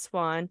Bryn and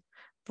Swan.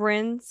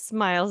 Bryn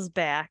smiles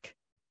back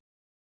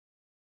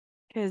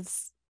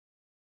because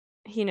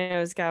he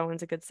knows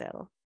Gawain's a good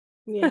saddle.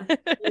 Yeah,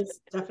 it's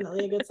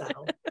definitely a good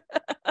saddle.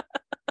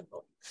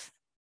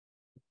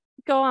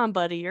 Go on,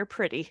 buddy. You're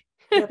pretty.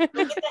 Yep, get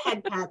the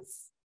head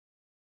pats.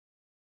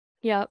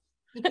 Yep.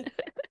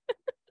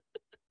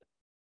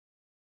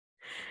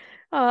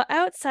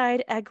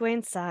 Outside,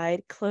 Egwene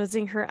sighed,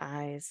 closing her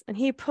eyes, and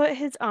he put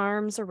his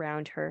arms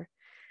around her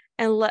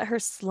and let her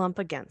slump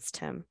against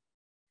him.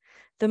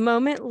 The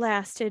moment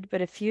lasted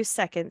but a few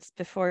seconds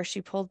before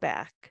she pulled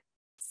back,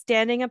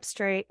 standing up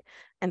straight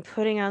and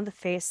putting on the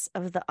face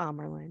of the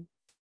Amyrlin.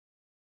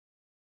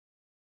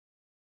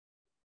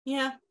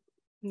 Yeah.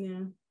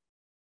 Yeah.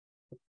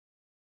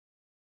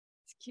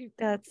 It's cute.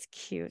 That's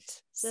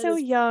cute. So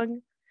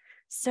young,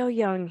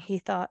 he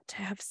thought, to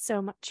have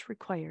so much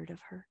required of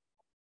her.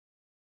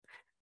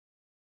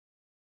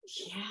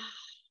 Yeah.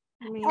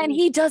 And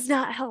he does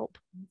not help.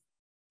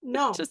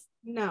 No. Just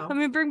no. Let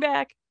me bring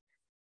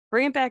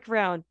it back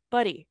around,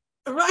 buddy.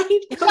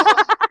 Right.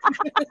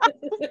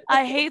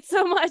 I hate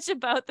so much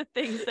about the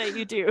things that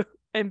you do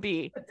and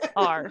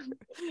are.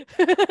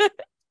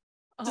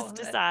 Just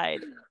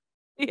decide.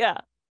 Yeah.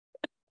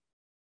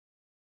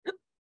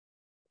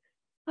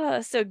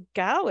 So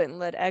Gawain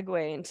led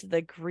Egwene to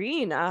the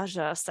Green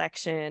Aja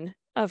section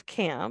of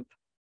camp.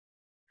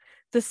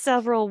 The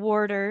several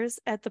warders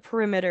at the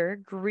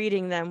perimeter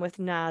greeting them with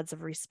nods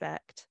of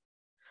respect.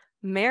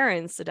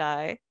 Maren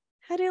Sedai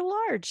had a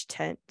large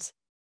tent.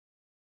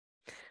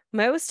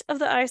 Most of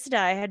the Aes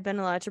Sedai had been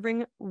allowed to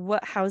bring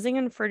what housing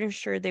and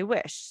furniture they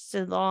wished,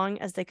 so long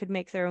as they could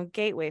make their own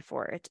gateway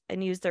for it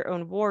and use their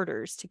own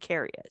warders to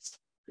carry it.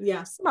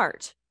 Yeah.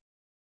 Smart.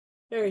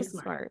 Very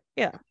smart.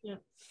 Yeah. Yeah.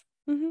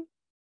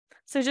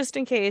 So just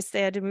in case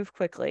they had to move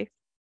quickly.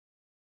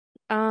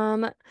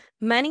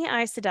 Many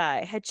Aes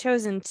Sedai had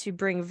chosen to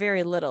bring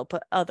very little,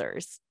 but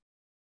others,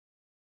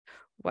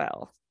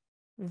 well,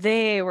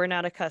 they were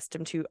not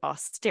accustomed to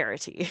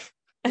austerity.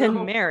 No.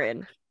 And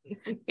Maren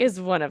is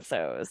one of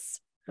those.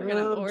 We're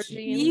gonna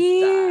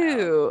orgy in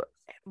style.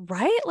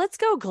 Right? Let's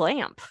go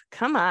glamp.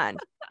 Come on.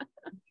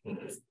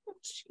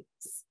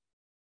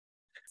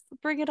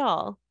 Bring it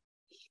all.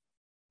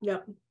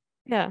 Yep.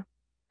 Yeah.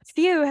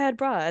 Few had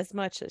brought as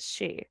much as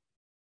she.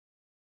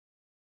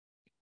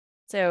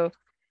 So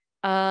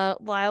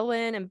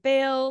Lylwyn and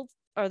Bale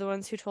are the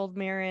ones who told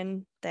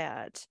Maren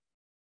that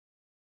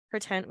her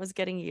tent was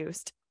getting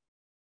used.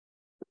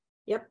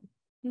 Yep.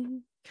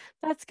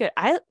 That's good.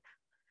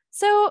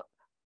 So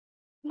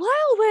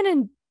Lylwyn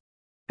and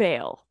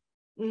Bale.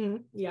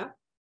 Yeah.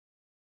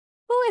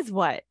 Who is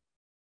what?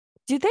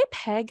 Do they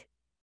peg?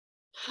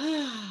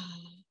 I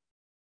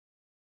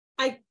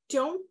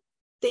don't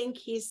think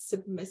he's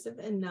submissive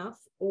enough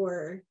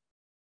or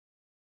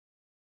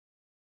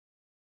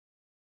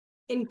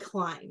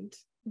inclined.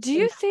 Do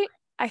you think?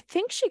 I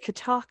think she could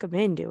talk him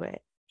into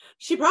it.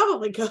 She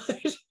probably could.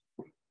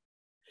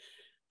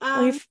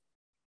 That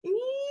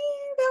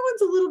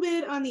one's a little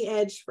bit on the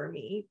edge for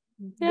me,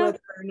 whether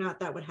or not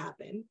that would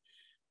happen.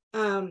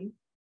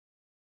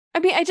 I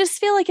mean, I just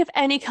feel like if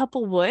any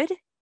couple would,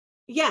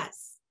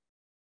 yes,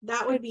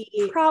 that would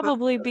be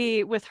probably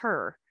be with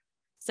her.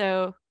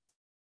 So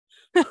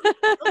who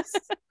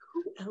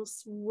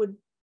else would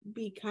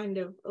be kind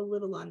of a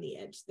little on the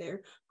edge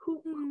there?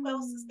 Who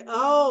else is?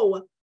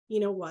 Oh, you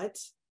know what?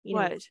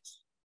 What?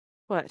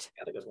 Got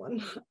a good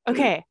one.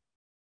 Okay,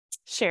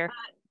 share.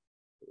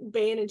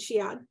 Bain and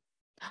Shiad.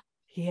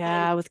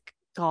 Yeah, with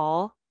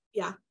Gaul.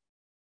 Yeah.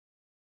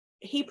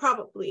 He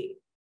probably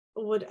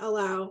would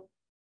allow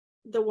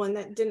the one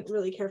that didn't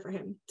really care for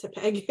him to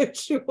peg if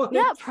she wanted.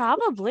 Yeah,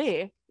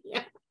 probably.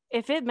 Yeah.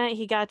 If it meant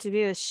he got to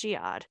be with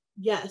Shiad.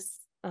 Yes.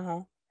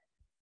 Uh-huh.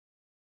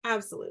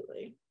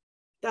 Absolutely.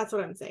 That's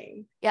what I'm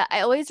saying. Yeah,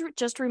 I always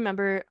just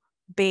remember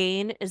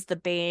Bane is the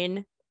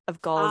bane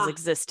of Gaul's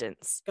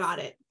existence. Got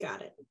it.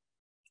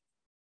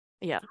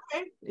 Yeah.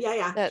 Okay.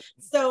 Yeah.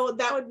 So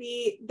that would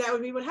be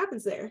what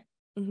happens there.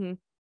 Mm-hmm.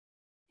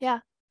 Yeah.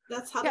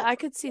 That's how. Yeah, I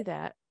could see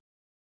that.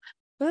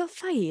 Well,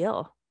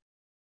 Fael.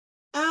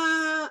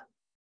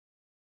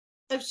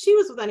 If she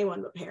was with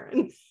anyone but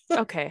Perrin.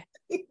 Okay.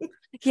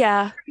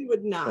 Yeah. He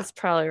would not. That's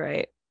probably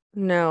right.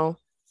 No.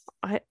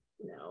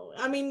 No.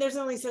 I mean, there's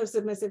only so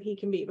submissive he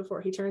can be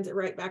before he turns it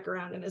right back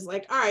around and is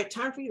like, all right,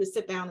 time for you to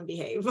sit down and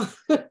behave.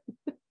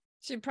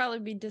 She'd probably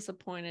be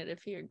disappointed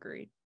if he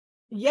agreed.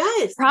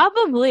 Yes.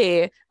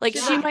 Probably. Like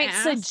she might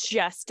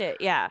suggest it.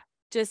 Yeah.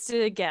 Just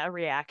to get a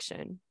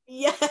reaction.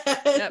 Yes.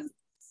 Yep.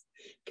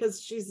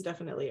 Because she's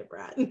definitely a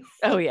brat.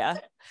 Oh, yeah.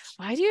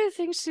 Why do you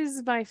think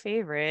she's my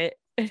favorite?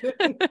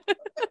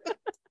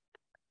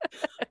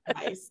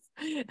 Nice.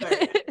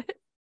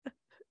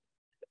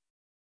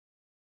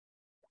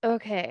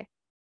 Okay.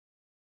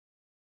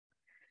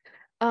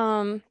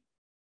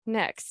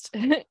 Next.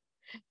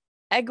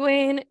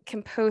 Egwene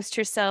composed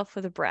herself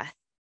with a breath,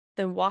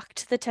 then walked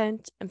to the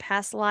tent and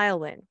past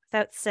Lylwyn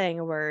without saying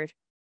a word.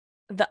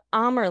 The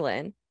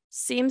Amyrlin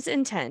seems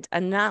intent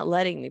on not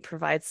letting me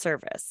provide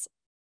service,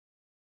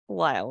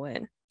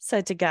 Lylwyn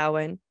said to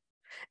Gawain,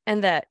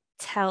 and that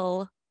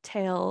telltale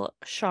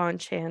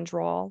Seanchan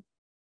drawl.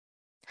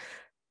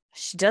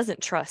 She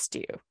doesn't trust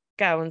you,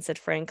 Gawain said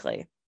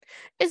frankly.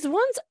 Is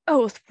one's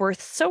oath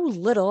worth so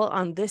little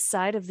on this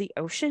side of the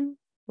ocean?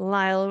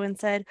 Lylwyn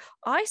said.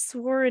 I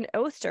swore an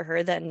oath to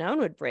her that none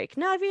would break,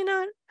 not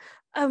even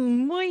a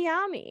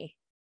Muyami.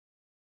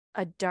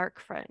 A dark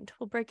friend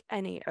will break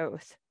any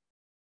oath.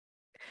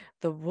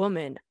 The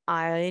woman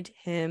eyed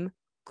him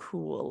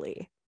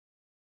coolly.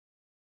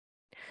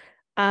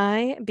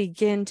 I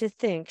begin to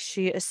think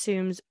she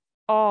assumes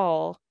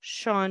all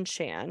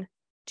Seanchan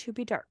to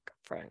be dark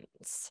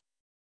friends.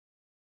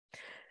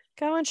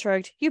 Gawain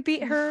shrugged. You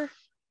beat her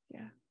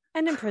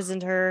and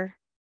imprisoned her,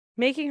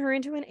 making her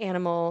into an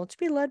animal to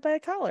be led by a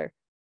collar.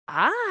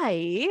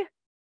 I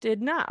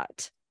did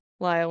not,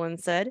 Lylwyn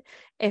said.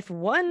 If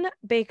one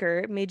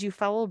baker made you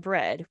foul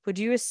bread, would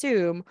you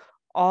assume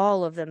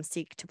all of them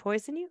seek to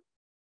poison you?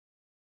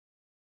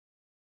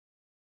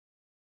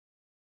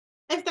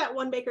 If that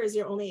one baker is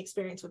your only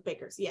experience with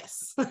bakers,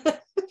 yes.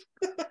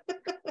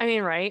 I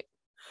mean, right?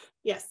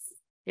 Yes.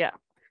 Yeah.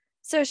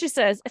 So she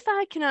says, if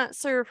I cannot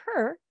serve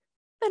her,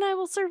 then I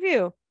will serve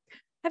you.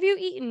 Have you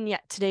eaten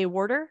yet today,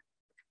 warder?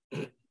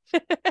 I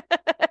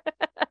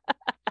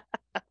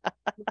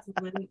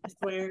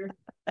swear.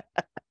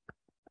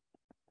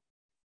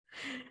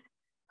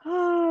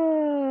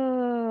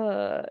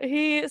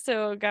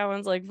 So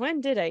Gawain's like, when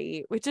did I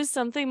eat? Which is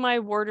something my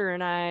warder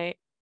and I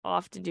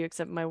often do,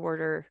 except my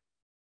warder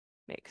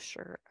makes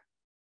sure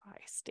I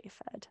stay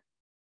fed.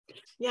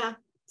 Yeah.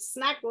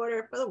 Snack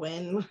warder for the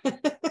win.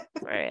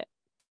 Right.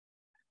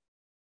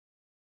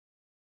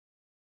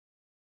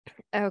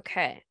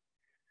 Okay.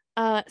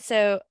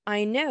 So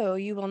I know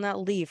you will not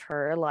leave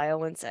her,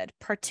 Lylwyn said,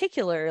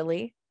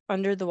 particularly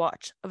under the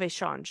watch of a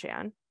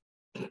Seanchan.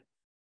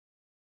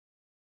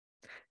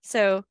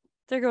 So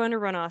they're going to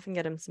run off and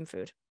get him some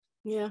food.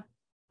 Yeah.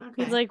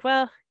 Okay. He's like,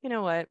 well, you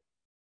know what?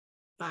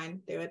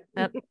 Fine, do it.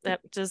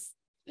 Yep, just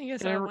I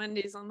guess our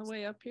Wendy's on the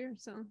way up here,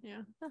 so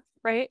yeah.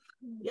 Right?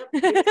 Yep.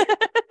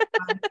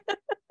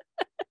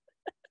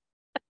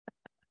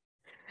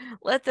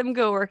 Let them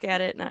go work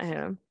at it, not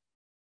him.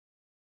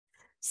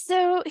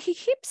 So he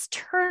keeps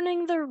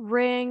turning the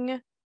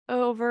ring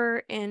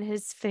over in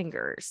his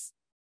fingers.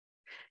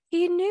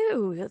 He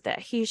knew that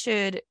he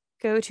should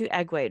go to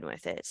Egwene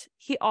with it.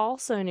 He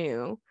also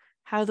knew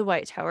how the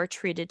White Tower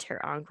treated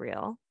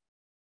ter'angreal.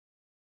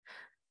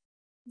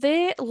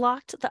 They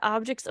locked the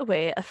objects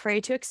away,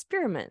 afraid to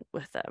experiment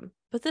with them.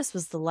 But this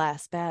was the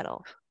last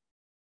battle.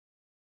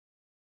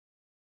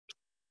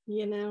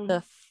 You know.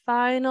 The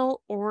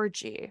final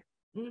orgy.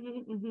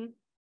 Mm-hmm, mm-hmm.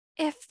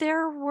 If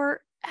there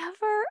were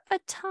ever a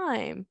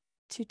time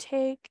to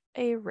take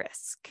a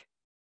risk.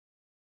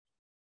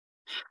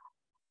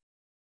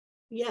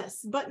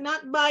 Yes, but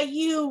not by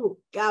you,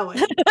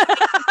 Gawain.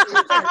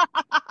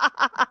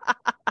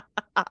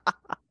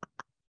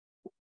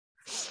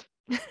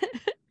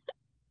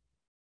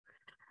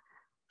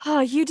 Oh,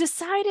 you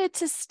decided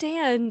to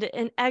stand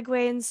in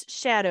Egwene's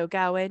shadow,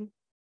 Gawain.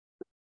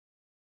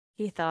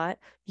 He thought.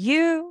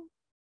 You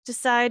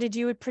decided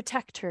you would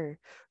protect her,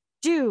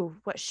 do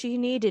what she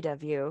needed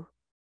of you.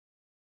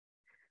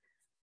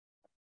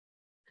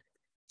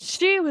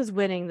 She was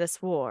winning this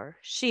war,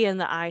 she and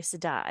the Aes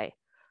Sedai.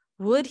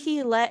 Would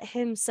he let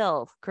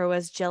himself grow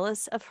as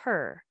jealous of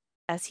her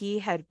as he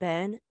had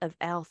been of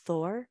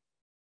al'Thor?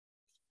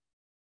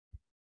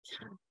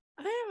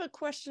 I have a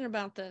question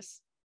about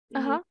this.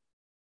 Uh-huh.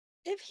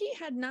 If he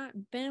had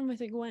not been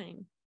with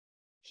Egwene,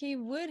 he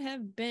would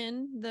have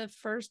been the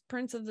first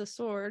Prince of the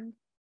Sword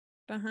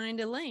behind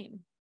Elaine.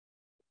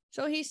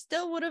 So he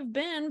still would have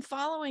been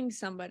following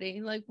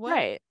somebody. Like, what?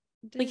 Right.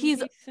 Like,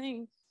 he's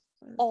think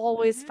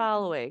always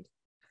following.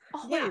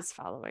 Always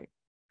following.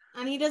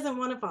 And he doesn't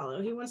want to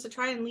follow. He wants to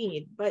try and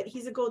lead, but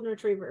he's a golden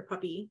retriever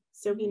puppy,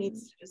 so he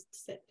needs to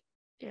just sit.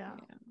 Yeah.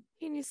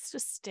 He needs to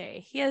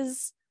stay. He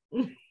is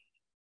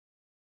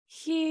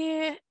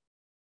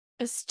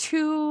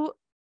too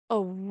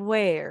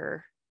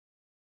aware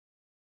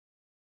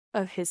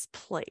of his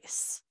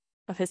place,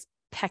 of his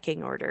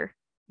pecking order.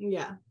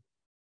 Yeah.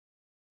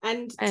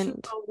 And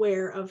too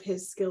aware of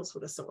his skills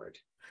with a sword.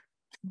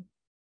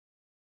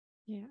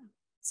 Yeah.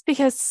 It's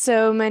because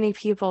so many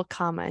people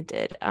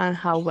commented on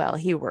how well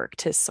he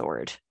worked his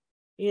sword.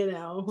 You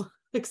know,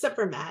 except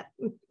for Matt.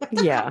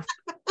 Yeah.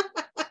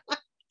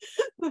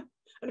 And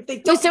if they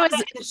don't want that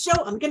in the show,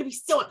 I'm going to be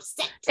so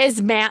upset.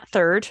 Is Matt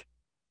third?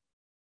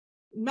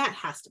 Matt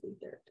has to be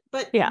third.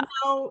 But yeah.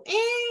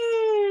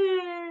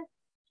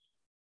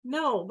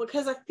 No,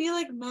 because I feel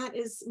like Matt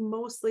is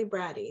mostly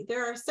bratty.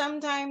 There are some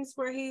times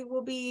where he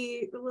will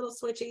be a little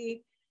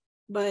switchy,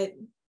 but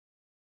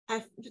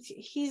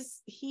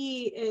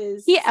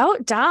he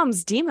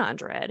out-doms Demon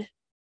Dread.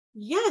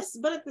 Yes,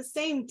 but at the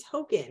same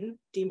token,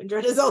 Demon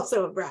Dread is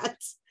also a brat.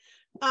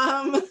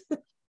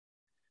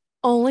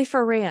 Only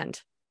for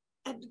Rand.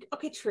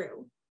 Okay,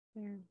 true.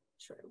 Yeah.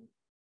 True.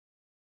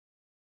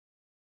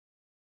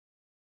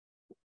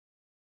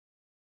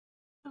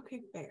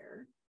 Okay,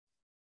 fair.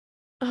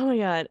 Oh my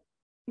god.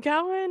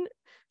 Gawain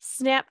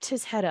snapped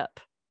his head up.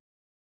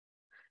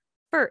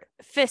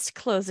 Fist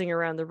closing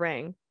around the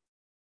ring.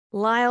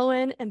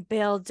 Lylwyn and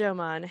Bael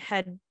Domon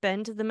had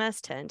been to the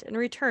mess tent and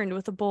returned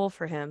with a bowl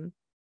for him.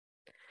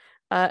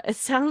 It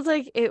sounds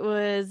like it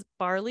was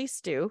barley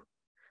stew.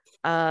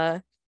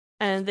 And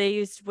they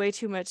used way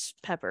too much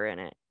pepper in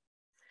it.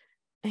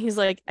 And he's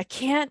like, I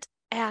can't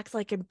act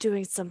like I'm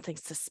doing something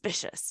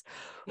suspicious.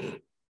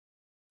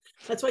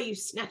 That's why you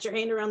snatch your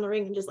hand around the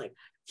ring and just like...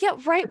 Yeah,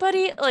 right,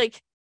 buddy?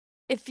 Like,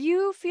 if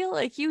you feel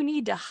like you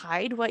need to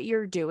hide what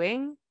you're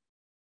doing,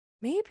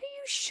 maybe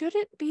you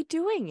shouldn't be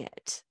doing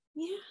it.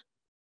 Yeah.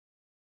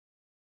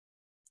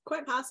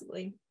 Quite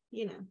possibly,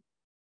 you know.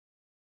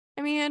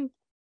 I mean,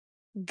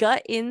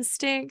 gut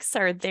instincts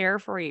are there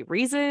for a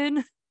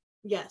reason.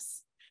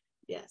 Yes.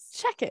 Yes.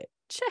 Check it.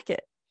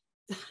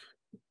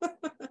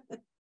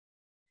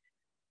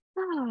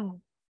 Oh.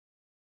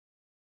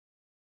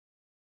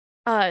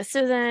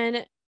 So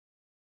then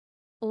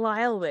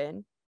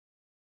Lylwyn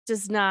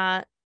does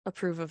not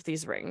approve of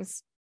these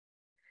rings.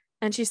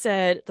 And she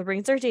said, the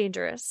rings are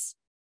dangerous.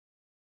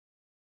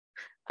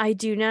 I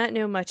do not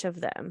know much of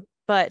them,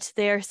 but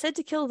they are said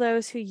to kill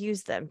those who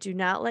use them. Do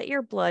not let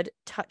your blood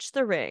touch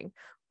the ring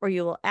or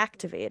you will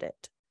activate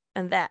it.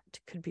 And that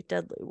could be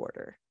deadly,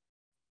 Warder.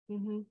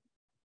 Mm-hmm.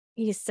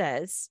 He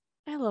says,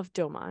 I love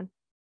Domon.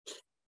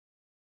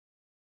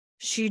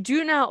 She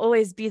do not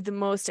always be the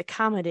most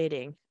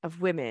accommodating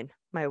of women,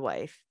 my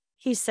wife,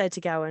 he said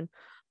to Gawain,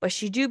 but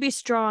she do be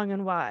strong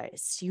and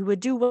wise. You would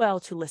do well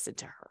to listen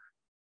to her.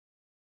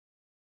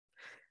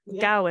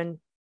 Yeah. Gawain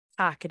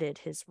pocketed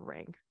his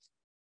ring.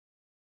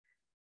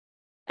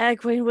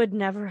 Egwene would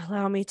never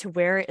allow me to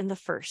wear it in the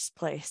first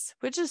place,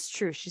 which is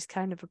true. She's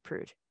kind of a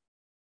prude.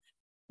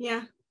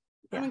 Yeah.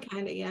 I mean,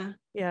 kind of, yeah.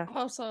 Yeah.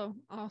 Also,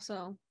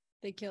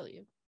 they kill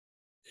you.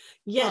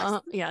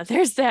 Yes. Yeah,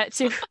 there's that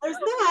too. There's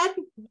that.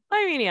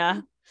 I mean,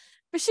 yeah.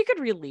 But she could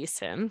release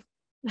him.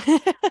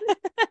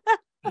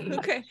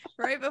 Okay,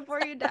 right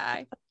before you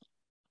die.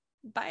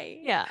 Bye.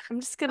 Yeah, I'm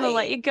just going to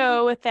let you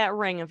go with that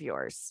ring of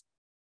yours.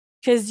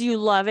 Because you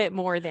love it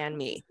more than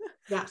me.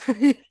 Yeah.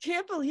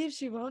 Can't believe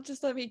she won't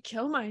just let me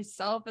kill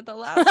myself at the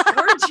last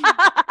orgy.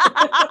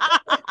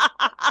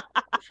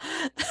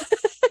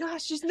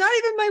 Gosh, she's not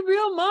even my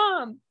real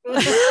mom.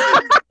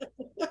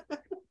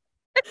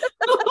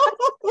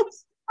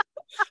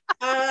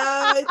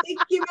 I think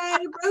you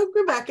might have broke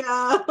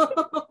Rebecca.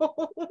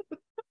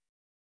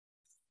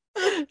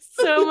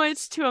 So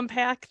much to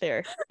unpack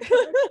there.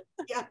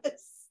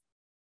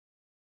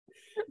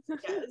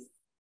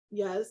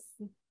 Yes.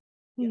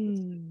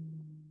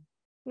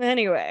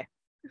 Anyway,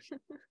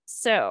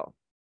 so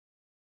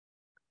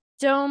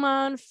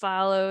Domon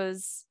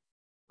follows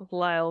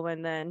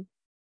Lylwyn then.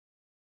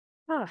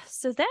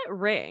 So that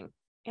ring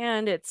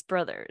and its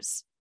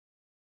brothers,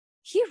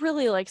 he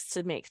really likes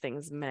to make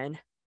things men.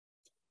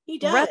 He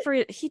does.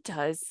 He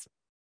does.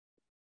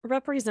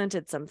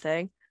 Represented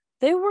something.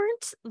 They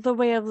weren't the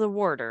way of the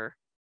Warder.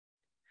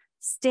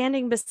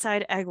 Standing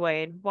beside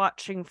Egwene,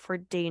 watching for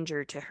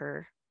danger to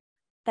her.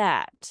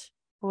 That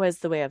was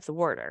the way of the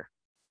Warder.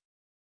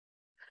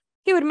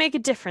 He would make a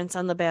difference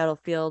on the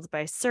battlefield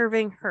by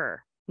serving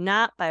her,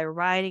 not by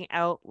riding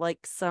out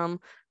like some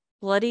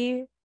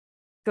bloody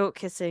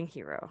goat-kissing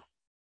hero.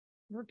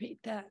 Repeat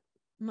that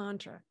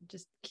mantra.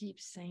 Just keep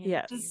saying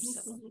yes. it to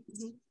yourself.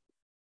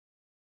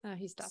 Oh,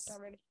 he stopped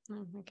already.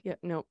 Oh, okay. Yeah,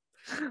 nope.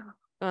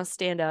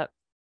 Stand up.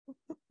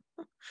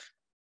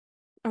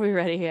 Are we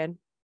ready, Han?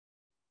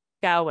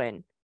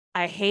 Gawain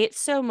I hate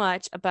so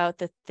much about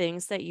the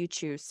things that you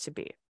choose to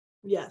be.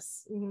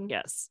 Yes. Mm-hmm.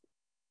 Yes.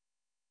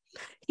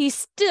 He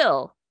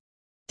still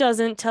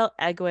doesn't tell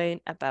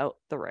Egwene about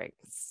the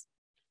rings.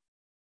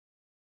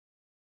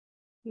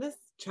 This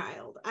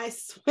child, I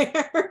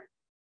swear.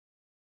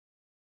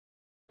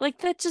 Like,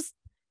 that just,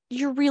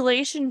 your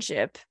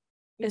relationship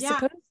is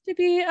supposed to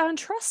be on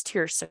trust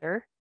here,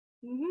 sir.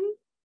 Mm-hmm.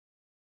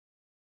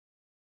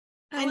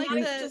 And like not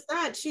just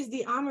that, she's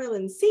the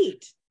Amyrlin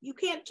seat. You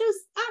can't just,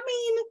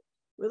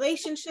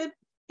 relationship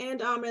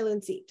and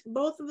Amyrlin seat.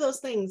 Both of those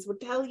things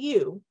would tell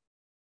you.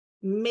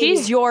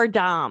 He's your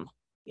dom.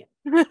 Yeah.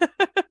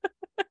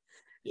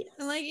 Yes.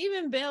 And like,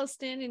 even Bale's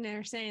standing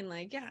there saying,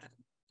 like, yeah,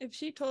 if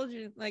she told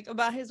you, like,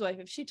 about his wife,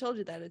 if she told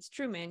you that, it's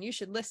true, man, you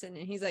should listen.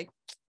 And he's like,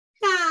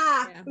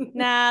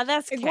 nah,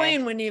 that's okay.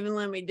 Egwene wouldn't even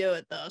let me do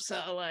it, though. So,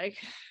 like,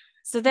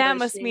 so that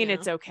must mean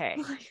it's okay.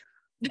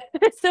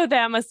 So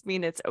that must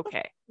mean it's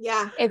okay.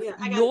 Yeah.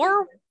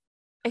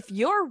 If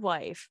your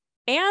wife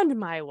and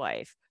my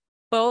wife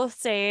both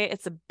say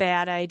it's a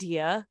bad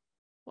idea,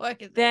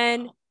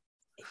 then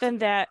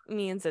that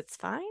means it's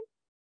fine.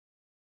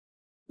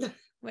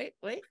 Wait.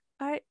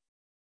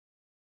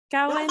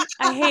 Gawain,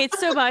 I hate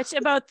so much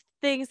about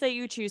things that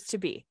you choose to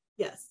be.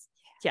 Yes.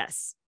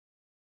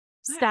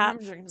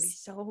 Stop. My arms are gonna be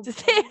so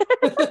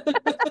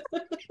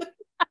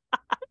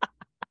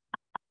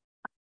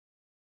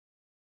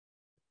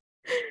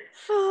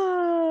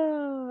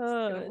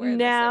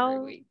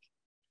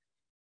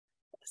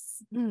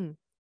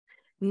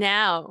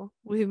now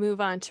we move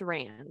on to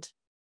Rand.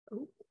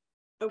 Ooh.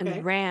 Okay.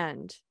 And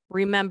Rand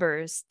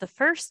remembers the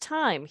first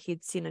time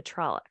he'd seen a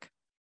Trolloc.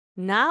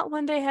 Not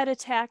when they had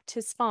attacked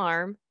his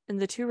farm in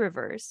the Two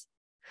Rivers.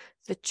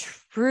 The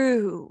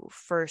true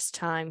first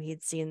time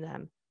he'd seen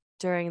them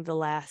during the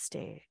last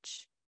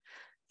age.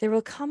 There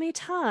will come a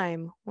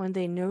time when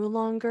they no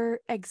longer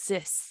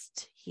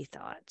exist, he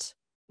thought.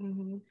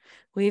 Mm-hmm.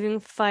 Weaving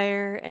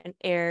fire and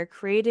air,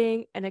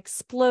 creating an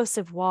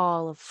explosive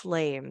wall of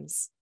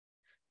flames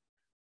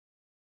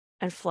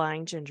and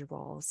flying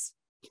gingerballs.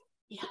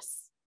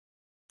 Yes.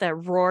 That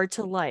roared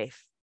to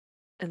life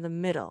in the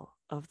middle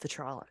of the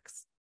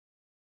Trollocs.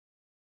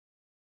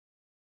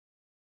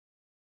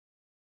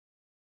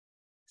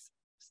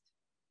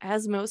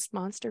 As most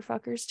monster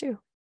fuckers do.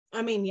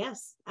 I mean,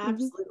 yes,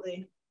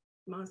 absolutely.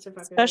 Mm-hmm. Monster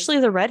fuckers. Especially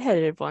the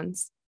redheaded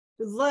ones.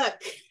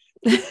 Look.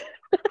 I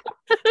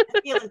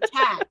feel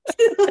attacked.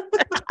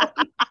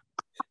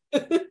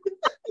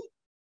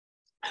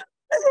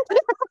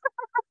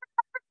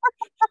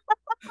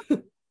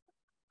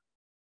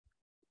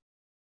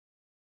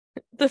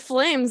 The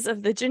flames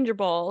of the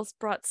gingerballs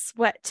brought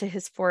sweat to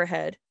his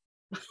forehead.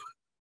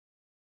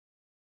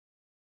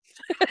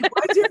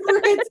 Why's your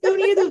forehead so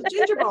near those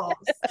gingerballs?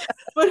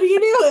 What are you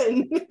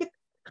doing?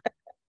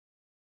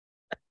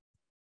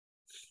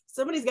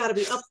 Somebody's got to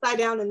be upside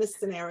down in this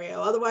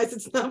scenario, otherwise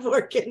it's not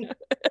working.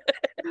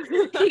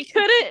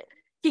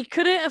 He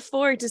couldn't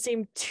afford to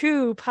seem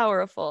too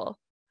powerful,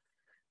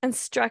 and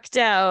struck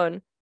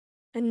down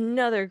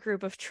another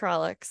group of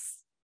Trollocs.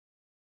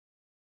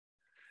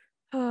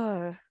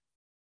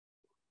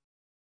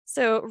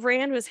 So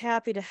Rand was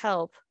happy to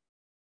help.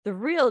 The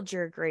real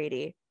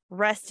Jergrady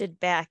rested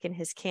back in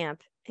his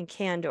camp in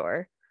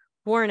Candor,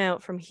 worn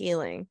out from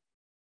healing.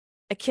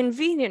 A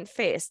convenient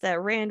face that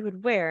Rand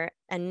would wear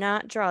and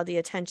not draw the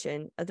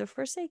attention of the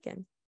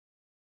Forsaken.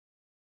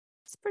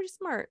 It's pretty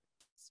smart.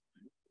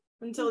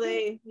 Until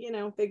they,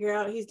 figure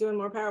out he's doing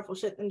more powerful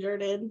shit than Jer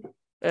did.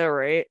 All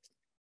right.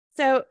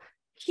 So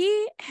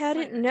he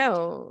hadn't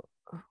known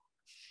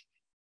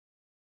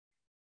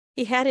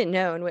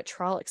what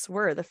Trollocs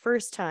were the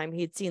first time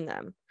he'd seen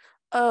them.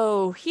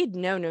 Oh, he'd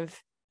known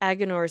of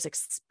Agonor's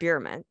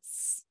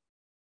experiments.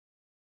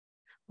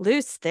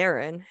 Lews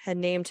Therin had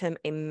named him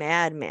a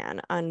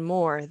madman on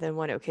more than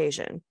one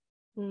occasion.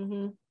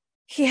 Mm-hmm.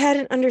 He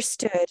hadn't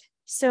understood.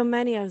 So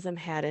many of them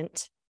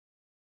hadn't.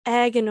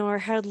 Agonor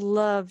had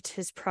loved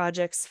his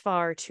projects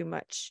far too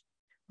much.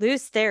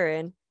 Lews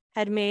Therin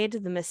had made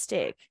the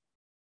mistake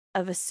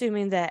of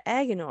assuming that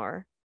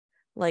Agonor,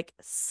 like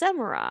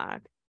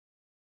Semirhage,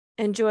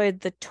 enjoyed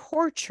the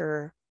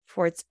torture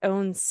for its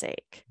own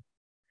sake.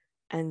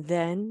 And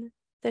then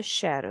the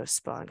Shadow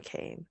Spawn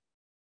came.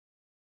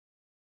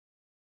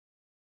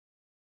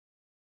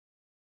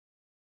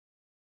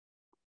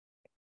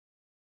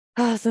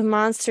 Oh, the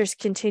monsters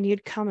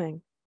continued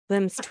coming,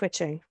 limbs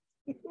twitching.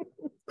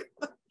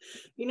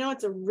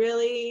 It's a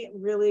really,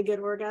 really good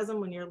orgasm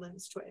when your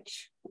limbs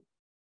twitch.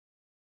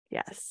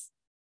 Yes.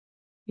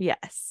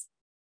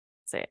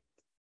 Say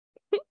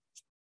it.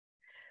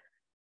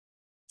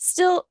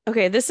 Still,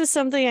 okay, this is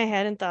something I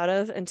hadn't thought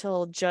of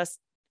until just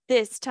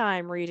this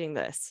time reading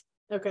this.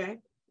 Okay.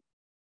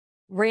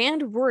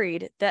 Rand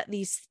worried that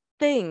these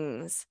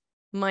things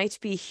might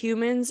be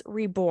humans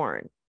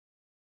reborn.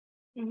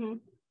 Mm-hmm.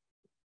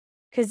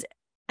 Because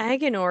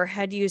Agonor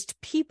had used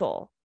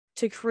people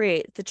to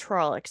create the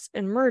Trollocs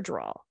and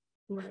Myrddraal.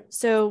 Right.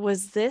 So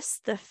was this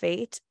the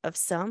fate of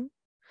some?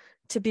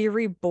 To be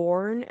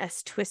reborn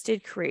as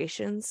twisted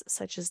creations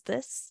such as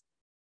this?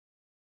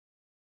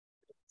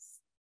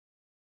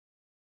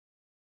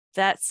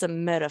 That's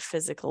some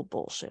metaphysical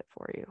bullshit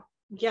for you.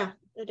 Yeah,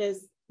 it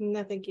is.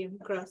 No, thank you.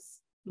 Gross.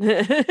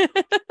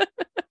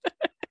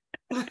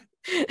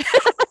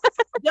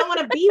 Don't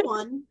want to be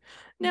one.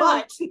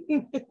 No.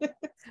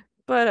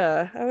 But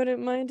I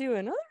wouldn't mind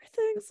doing other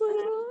things later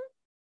on.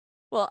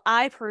 Well,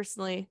 I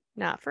personally,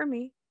 not for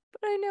me,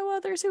 but I know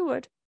others who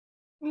would.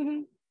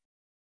 Mm-hmm.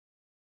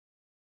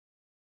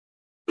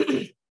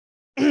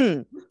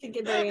 Could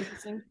get very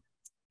interesting.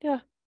 Yeah.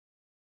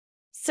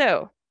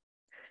 So,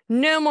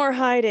 no more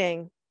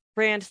hiding,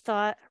 Rand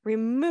thought,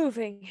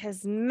 removing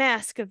his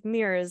mask of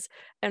mirrors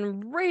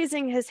and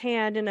raising his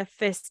hand in a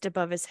fist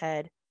above his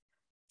head.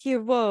 He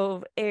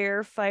wove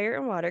air, fire,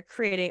 and water,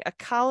 creating a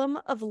column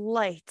of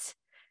light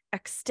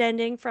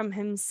extending from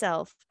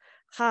himself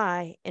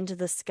high into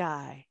the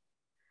sky.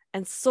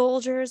 And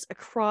soldiers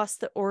across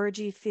the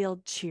orgy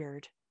field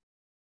cheered.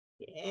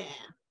 Yeah.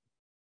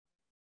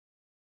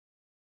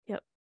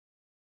 Yep.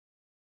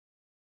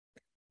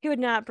 He would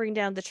not bring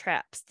down the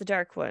traps the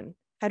Dark One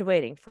had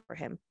waiting for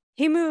him.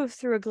 He moved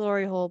through a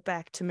glory hole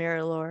back to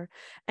Marilor,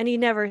 and he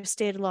never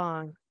stayed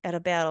long at a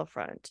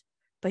battlefront,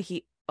 but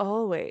he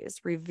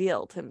always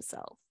revealed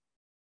himself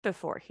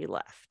before he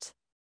left.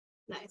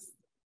 Nice.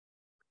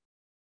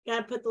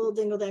 Gotta put the little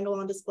dingle dangle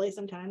on display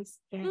sometimes.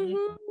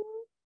 Mm-hmm.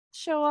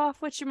 Show off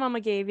what your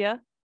mama gave you.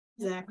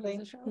 Exactly.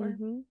 A shower.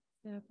 Mm-hmm.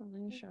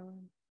 Definitely a shower.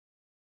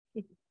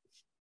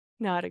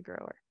 Not a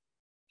grower.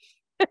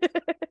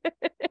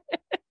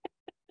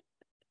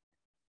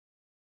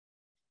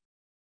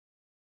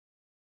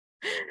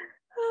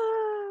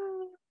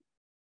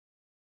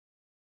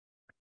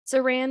 So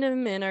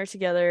random men are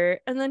together,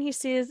 and then he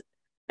sees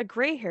a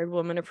gray-haired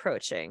woman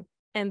approaching,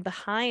 and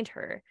behind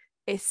her,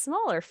 a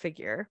smaller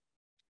figure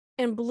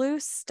in blue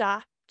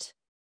stopped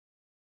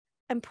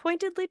and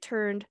pointedly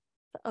turned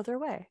the other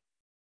way.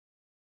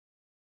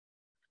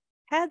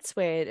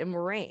 Cadsuane and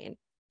Moiraine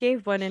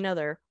gave one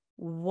another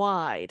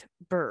wide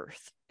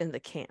berth in the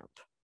camp.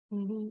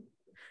 Mm-hmm.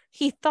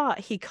 He thought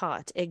he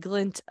caught a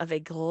glint of a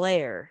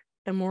glare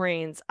in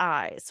Moiraine's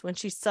eyes when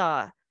she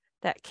saw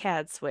that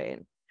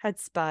Cadsuane had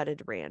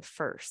spotted Rand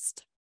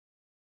first.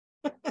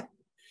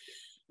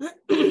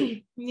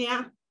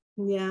 Yeah.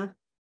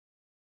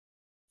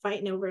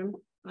 Fighting over him.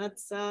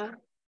 That's I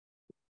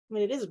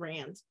mean, it is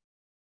Rand.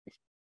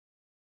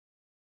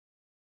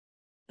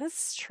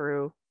 That's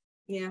true.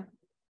 Yeah.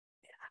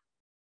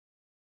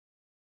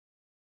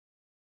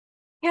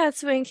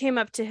 Cadsuane came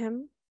up to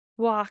him,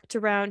 walked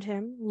around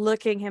him,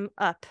 looking him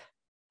up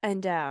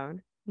and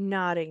down,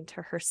 nodding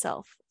to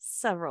herself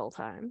several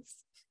times.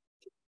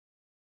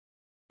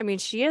 I mean,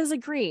 she is a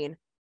green.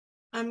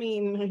 I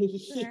mean,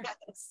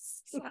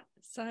 yes.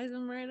 Size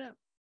them right up.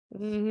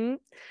 Mm-hmm.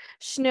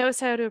 She knows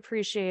how to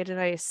appreciate a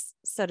nice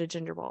set of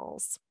ginger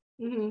balls.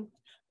 Mm-hmm.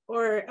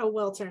 Or a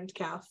well-turned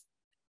calf.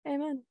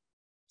 Amen.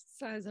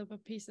 Size up a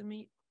piece of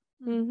meat.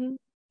 Mm-hmm.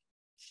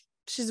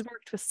 She's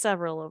worked with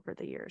several over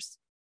the years.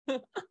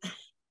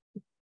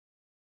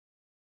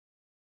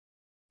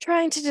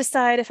 Trying to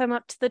decide if I'm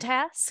up to the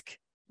task,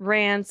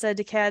 Rand said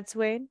to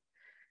Cadsuane,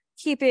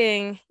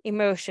 keeping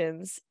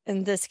emotions,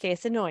 in this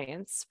case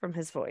annoyance, from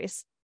his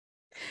voice.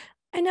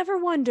 I never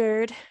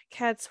wondered,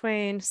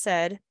 Cadsuane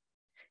said,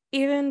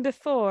 even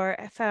before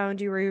I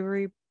found you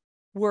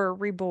were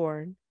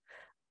reborn.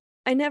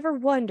 I never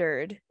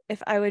wondered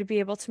if I would be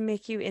able to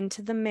make you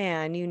into the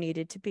man you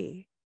needed to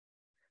be.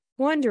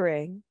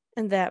 Wondering,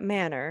 in that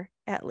manner,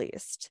 at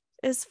least,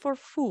 is for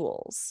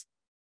fools.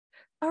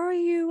 Are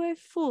you a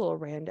fool,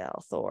 Rand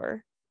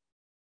al'Thor?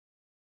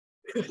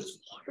 Good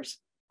Lord.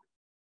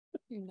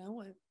 You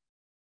know it.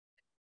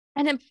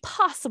 An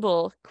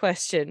impossible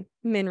question,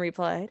 Min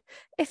replied.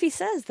 If he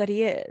says that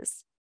he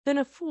is, then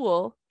a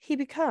fool he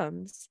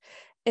becomes.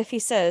 If he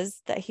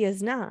says that he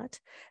is not,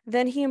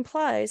 then he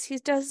implies he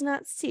does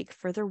not seek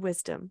further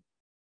wisdom.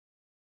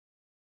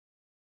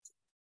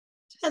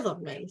 I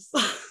love Min.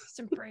 Just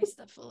embrace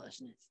the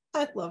foolishness.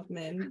 I love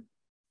Min.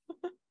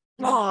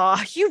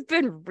 Aw, you've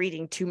been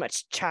reading too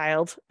much,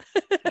 child.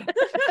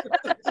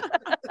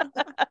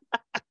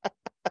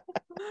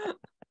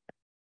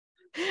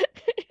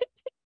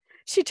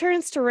 She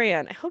turns to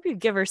Rand. I hope you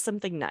give her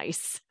something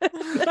nice.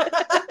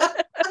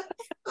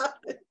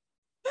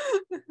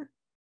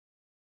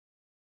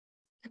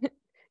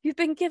 You've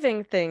been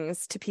giving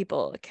things to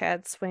people,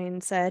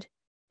 Cadsuane said,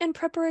 in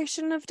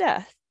preparation of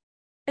death.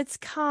 It's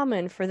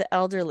common for the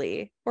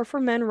elderly or for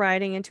men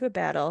riding into a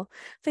battle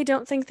they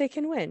don't think they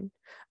can win.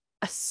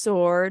 A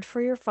sword for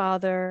your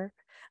father,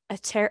 a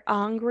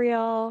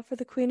ter'angreal for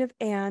the Queen of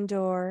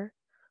Andor,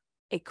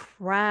 a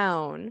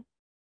crown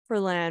for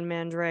Lan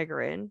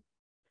Mandragoran.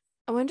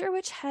 I wonder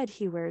which head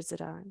he wears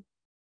it on.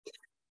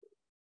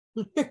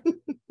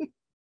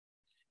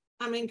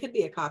 I mean, could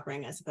be a cock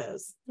ring, I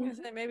suppose.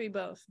 Maybe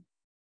both.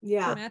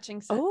 Yeah.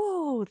 Matching set.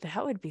 Oh,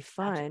 that would be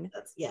fun.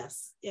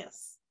 Yes.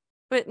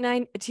 But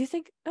do you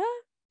think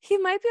he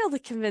might be able to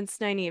convince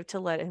Nynaeve to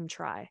let him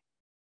try?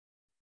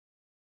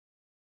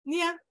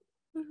 Yeah,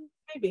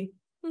 maybe.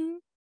 Mm-hmm.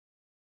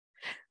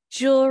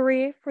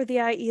 Jewelry for the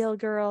Aiel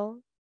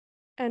girl.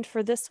 And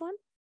for this one?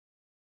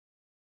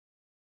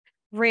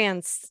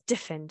 Rand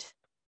stiffened.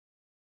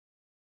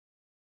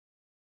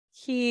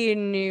 He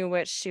knew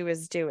what she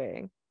was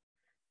doing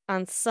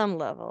on some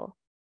level,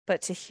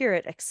 but to hear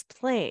it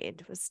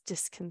explained was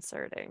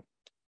disconcerting.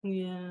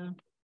 Yeah.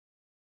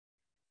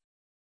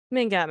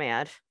 Min got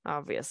mad,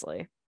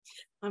 obviously.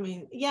 I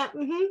mean, yeah.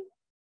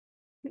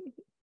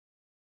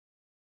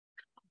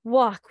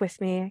 Walk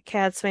with me,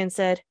 Cadsuane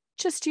said.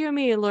 Just you and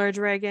me, Lord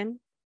Reagan.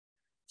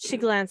 She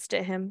glanced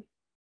at him.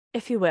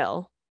 If you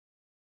will.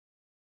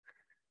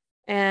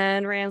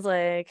 And Rand's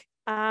like,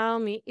 I'll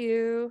meet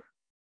you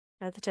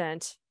at the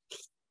tent.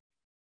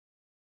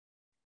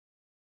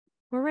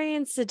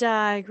 Moraine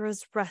Sedai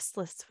grows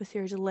restless with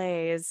your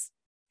delays,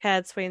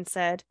 Cadsuane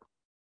said.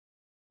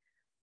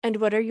 And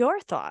what are your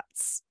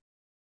thoughts?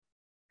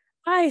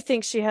 I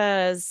think she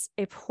has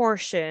a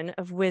portion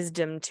of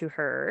wisdom to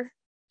her.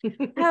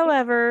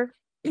 However,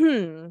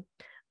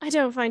 I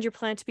don't find your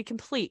plan to be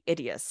complete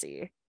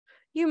idiocy.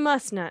 You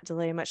must not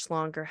delay much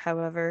longer,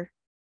 however.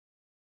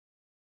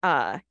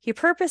 He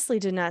purposely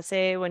did not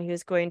say when he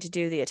was going to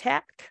do the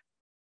attack,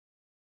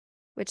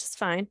 which is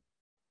fine.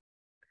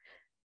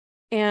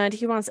 And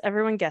he wants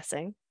everyone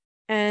guessing.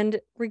 And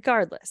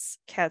regardless,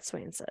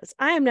 Cadsuane says,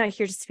 I am not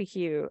here to speak to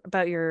you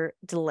about your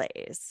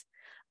delays.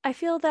 I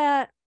feel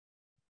that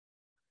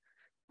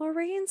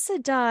Moraine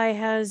Sedai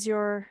has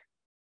your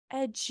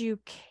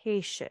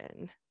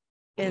education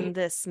in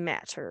this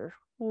matter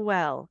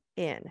well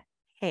in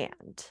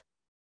hand.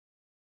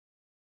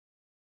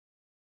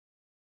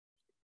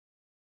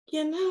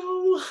 You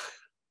know,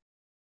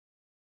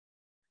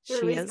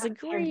 she has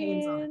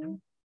agreed.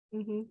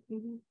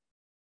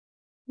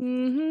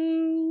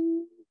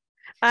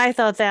 I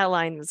thought that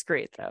line was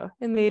great, though.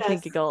 It made me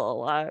giggle a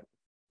lot.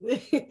 I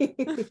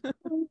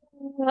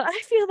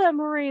feel that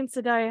Moraine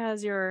Sedai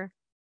has your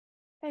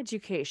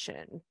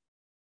education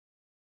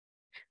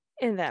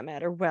in that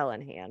matter well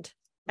in hand.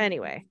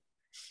 Anyway,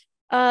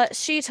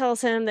 she tells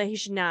him that he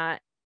should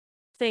not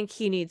think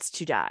he needs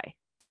to die.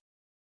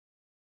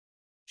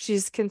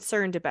 She's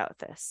concerned about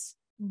this.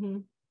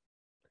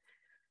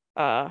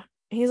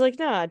 He's like,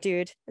 nah,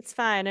 dude, it's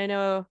fine. I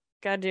know,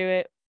 gotta do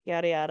it,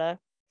 yada yada.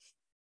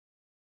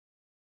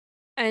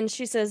 And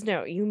she says,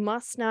 no, you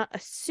must not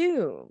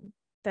assume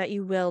that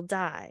you will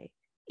die,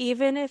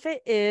 even if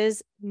it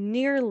is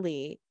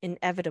nearly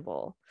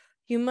inevitable.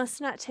 You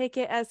must not take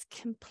it as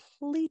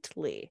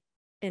completely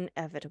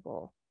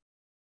inevitable.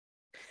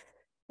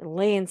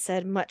 Elaine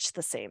said much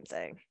the same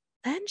thing.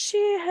 And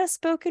she has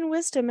spoken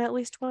wisdom at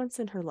least once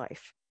in her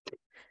life.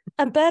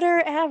 A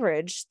better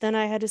average than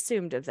I had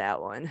assumed of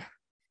that one.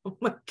 Oh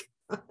my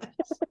gosh.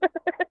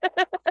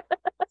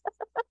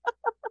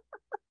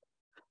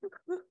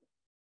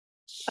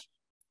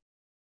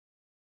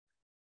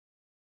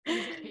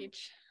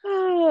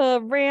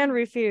 Rand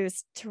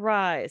refused to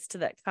rise to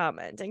that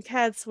comment, and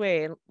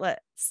Cadsuane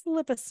let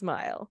slip a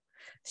smile.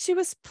 She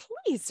was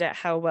pleased at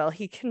how well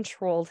he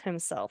controlled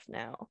himself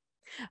now.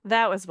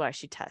 That was why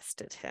she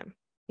tested him.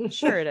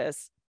 Sure it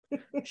is.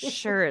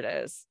 Sure it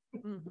is.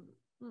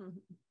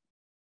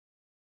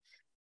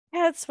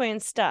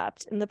 Cadsuane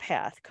stopped in the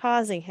path,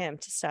 causing him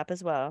to stop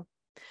as well.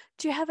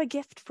 Do you have a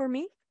gift for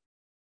me?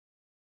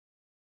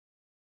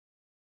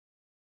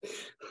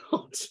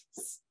 Oh,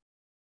 jeez.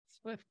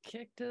 Swift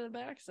kick to the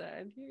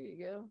backside. Here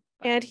you go.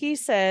 And he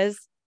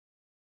says,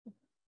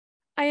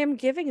 I am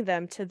giving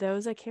them to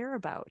those I care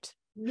about.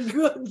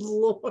 Good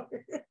Lord.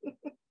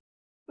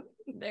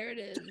 There it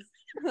is.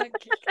 A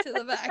kick to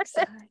the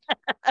backside.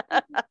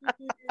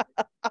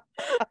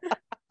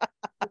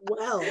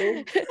 Well.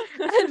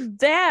 And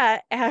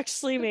that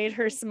actually made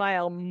her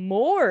smile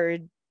more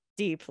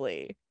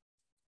deeply.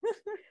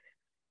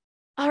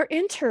 Our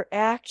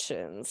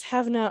interactions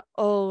have not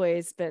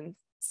always been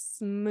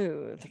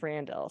smooth,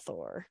 Rand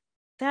al'Thor.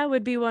 That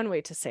would be one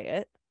way to say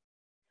it.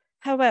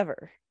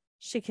 However,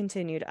 she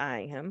continued,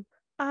 eyeing him,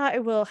 I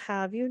will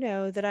have you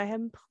know that I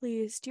am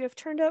pleased you have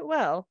turned out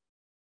well.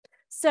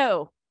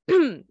 So,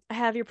 I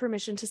have your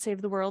permission to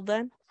save the world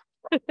then?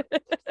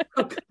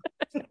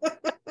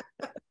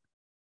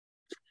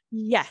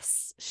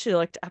 Yes, she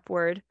looked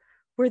upward.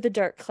 Where the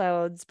dark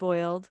clouds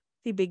boiled,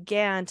 they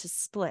began to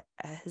split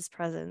at his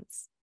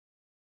presence.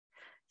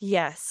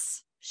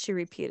 Yes, she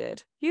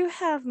repeated, you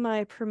have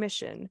my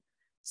permission.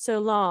 So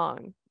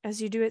long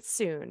as you do it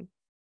soon,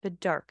 the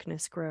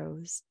darkness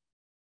grows.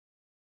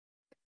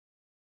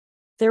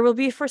 There will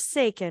be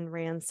Forsaken,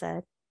 Rand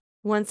said.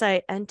 Once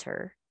I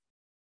enter,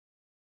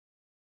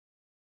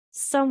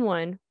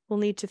 someone will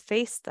need to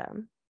face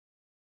them.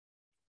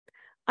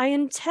 I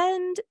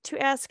intend to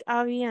ask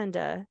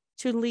Aviendha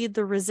to lead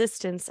the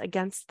resistance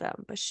against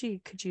them, but she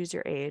could use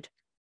your aid.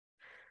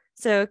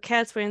 So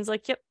Cadsuane's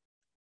like, yep,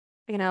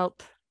 I can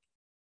help.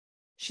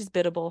 She's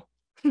biddable.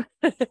 He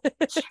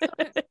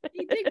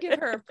did give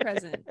her a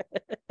present.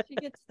 She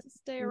gets to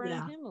stay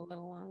around him a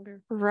little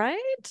longer.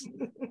 Right?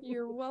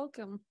 You're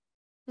welcome.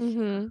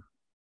 And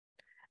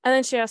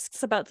then she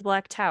asks about the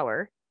Black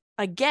Tower.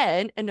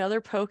 Again,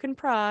 another poke and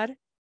prod.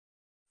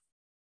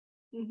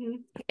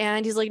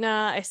 And he's like,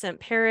 nah, I sent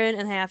Perrin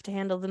and they have to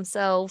handle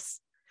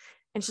themselves.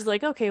 And she's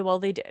like, okay, well,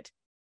 they did.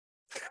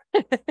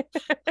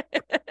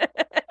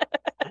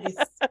 Nice.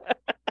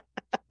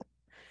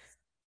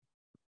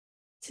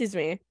 Excuse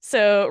me.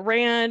 So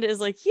Rand is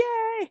like,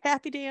 yay,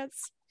 happy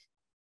dance.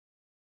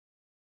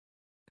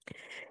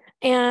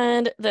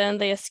 And then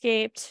they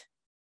escaped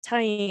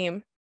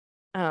Taim.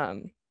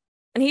 And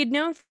he'd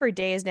known for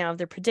days now of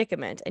their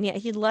predicament, and yet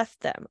he left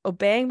them,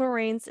 obeying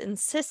Moiraine's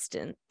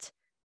insistent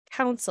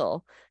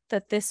counsel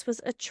that this was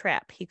a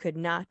trap he could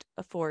not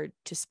afford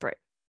to spring.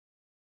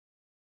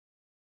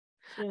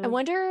 Yeah. I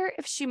wonder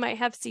if she might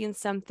have seen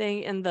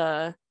something in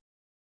the...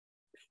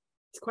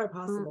 It's quite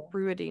possible.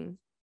 Ruining.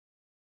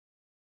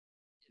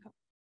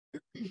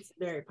 It's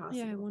very possible.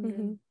 Yeah, I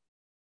wonder.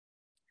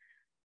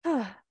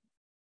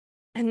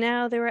 And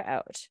now they were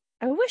out.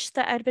 I wish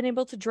that I'd been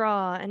able to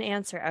draw an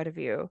answer out of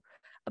you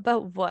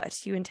about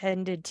what you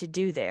intended to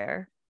do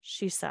there,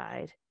 she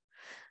sighed.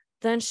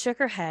 Then shook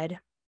her head.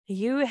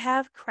 You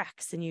have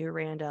cracks in you,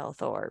 Rand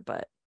al'Thor,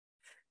 but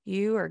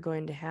you are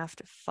going to have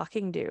to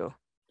fucking do.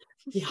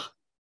 Yeah.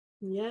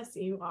 Yes,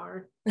 you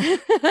are.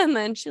 And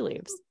then she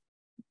leaves.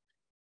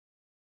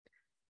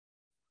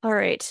 All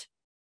right.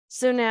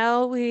 So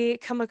now we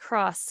come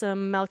across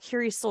some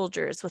Malkiri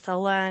soldiers with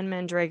Alan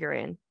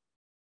Mandragoran.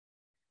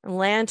 And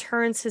Lan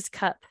turns his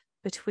cup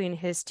between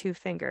his two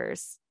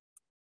fingers.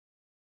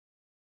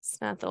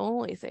 It's not the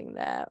only thing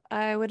that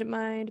I wouldn't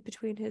mind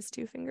between his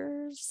two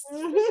fingers.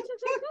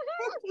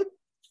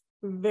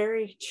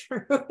 Very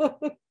true.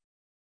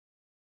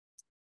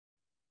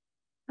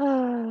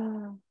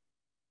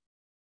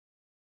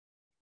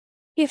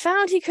 He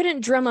found he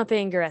couldn't drum up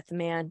anger at the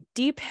man.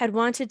 Deep had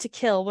wanted to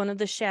kill one of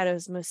the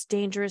Shadow's most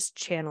dangerous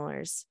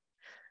channelers.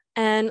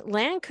 And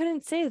Lan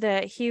couldn't say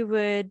that he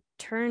would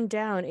turn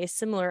down a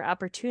similar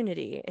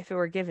opportunity if it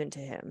were given to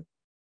him.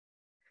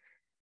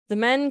 The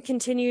men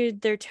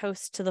continued their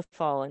toast to the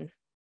fallen.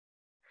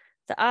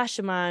 The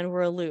Ashaman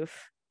were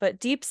aloof, but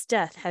Deep's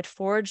death had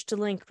forged a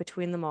link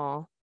between them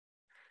all.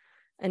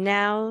 And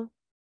now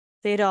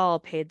they'd all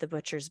paid the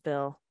butcher's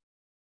bill.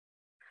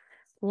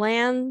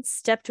 Lan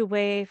stepped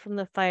away from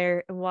the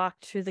fire and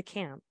walked through the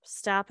camp,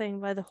 stopping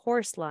by the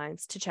horse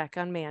lines to check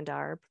on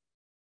Mandarb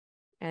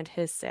and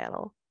his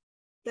saddle.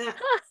 Yeah.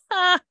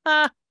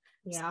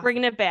 Just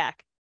bringing it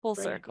back. Full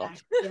circle.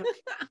 Yep.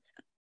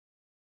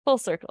 Full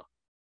circle.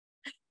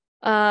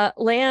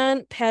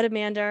 Lan patted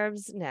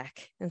Mandarb's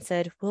neck and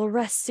said, "We'll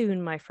rest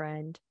soon, my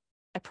friend.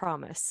 I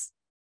promise."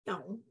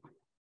 No.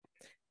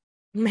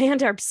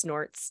 Mandarb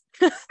snorts.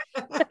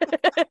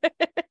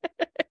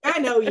 I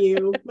know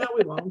you. No,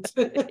 we won't.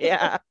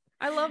 Yeah.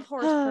 I love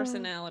horse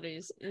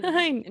personalities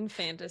in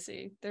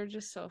fantasy. They're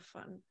just so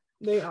fun.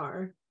 They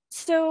are.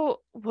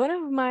 So one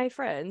of my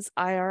friends,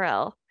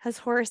 IRL, has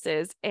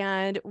horses,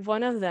 and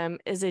one of them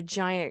is a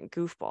giant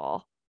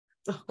goofball.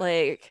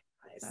 Like,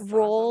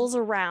 rolls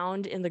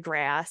around in the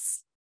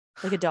grass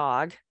like a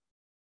dog.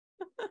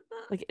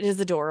 Like, it is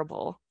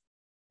adorable.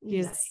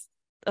 He's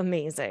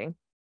amazing.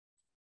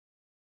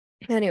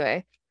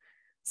 Anyway,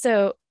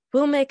 so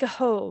we'll make a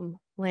home,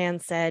 Lan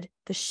said.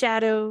 The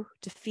Shadow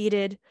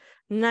defeated.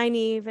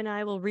 Nynaeve and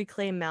I will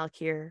reclaim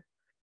Malkir.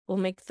 We'll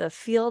make the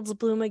fields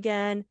bloom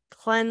again,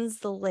 cleanse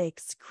the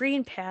lakes,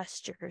 green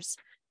pastures,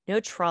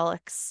 no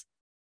Trollocs.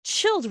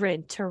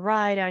 Children to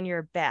ride on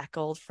your back,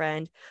 old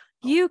friend.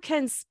 You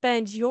can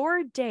spend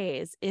your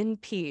days in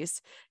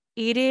peace,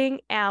 eating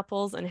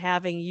apples and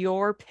having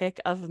your pick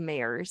of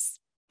mares.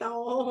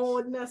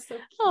 Oh, that's so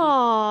cute.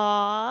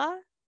 Aww.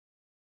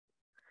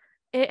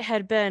 It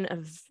had been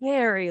a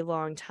very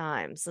long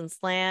time since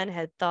Lan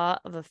had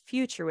thought of a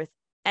future with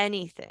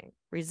anything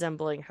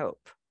resembling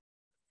hope.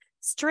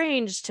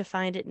 Strange to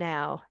find it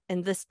now,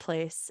 in this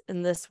place,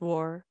 in this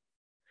war.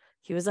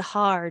 He was a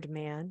hard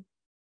man.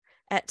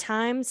 At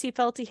times, he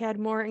felt he had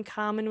more in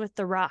common with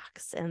the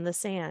rocks and the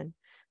sand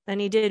than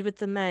he did with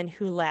the men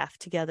who laughed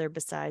together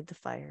beside the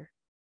fire.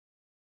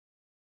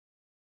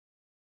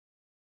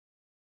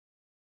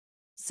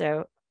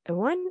 So,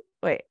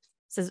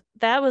 says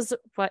that was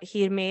what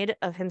he had made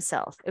of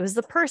himself. It was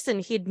the person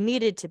he'd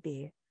needed to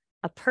be.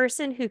 A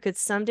person who could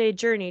someday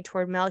journey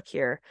toward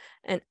Malkir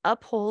and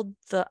uphold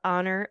the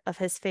honor of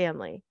his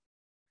family.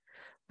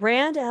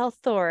 Rand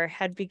al'Thor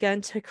had begun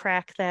to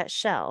crack that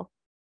shell,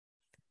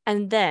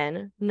 and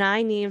then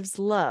Nynaeve's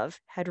love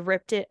had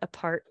ripped it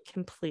apart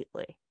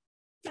completely.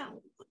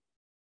 No.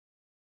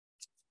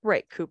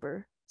 Right,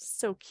 Cooper.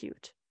 So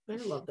cute. I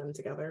love them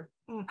together.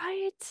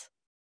 Right?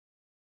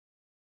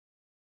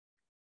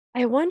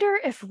 I wonder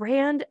if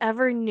Rand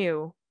ever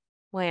knew,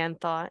 Lan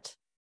thought.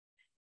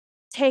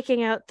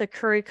 Taking out the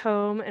curry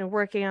comb and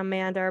working on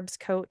Mandarb's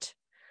coat,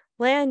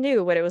 Lan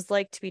knew what it was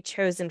like to be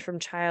chosen from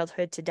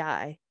childhood to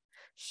die.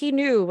 He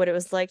knew what it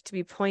was like to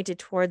be pointed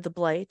toward the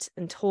blight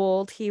and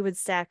told he would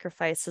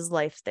sacrifice his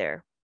life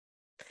there.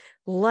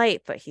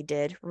 Light, but he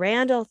did.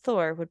 Rand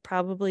al'Thor would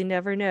probably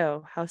never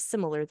know how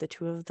similar the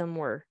two of them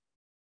were.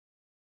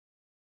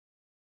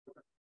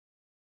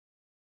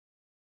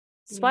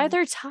 That's why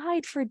they're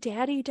tied for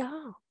Daddy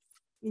Dom.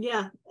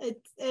 Yeah, it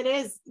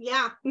is.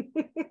 Yeah.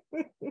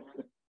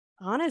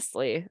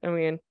 Honestly, I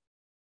mean,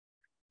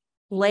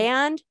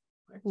 Lan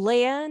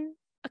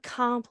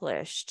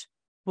accomplished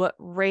what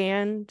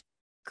Rand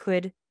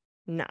could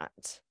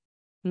not.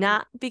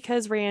 Not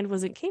because Rand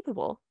wasn't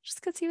capable,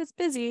 just because he was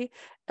busy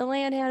and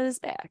Lan had his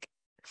back.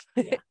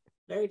 Yeah,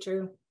 very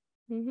true.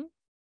 Mm-hmm.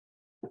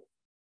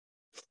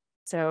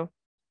 So,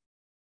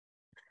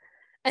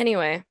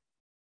 anyway,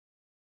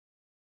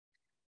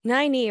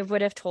 Nynaeve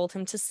would have told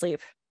him to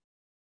sleep.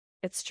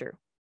 It's true.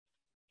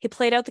 He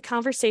played out the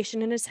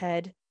conversation in his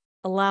head,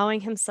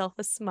 allowing himself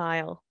a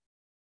smile.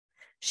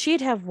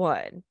 She'd have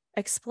won,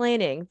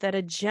 explaining that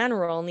a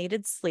general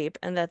needed sleep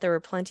and that there were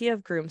plenty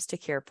of grooms to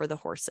care for the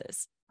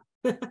horses.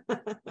 But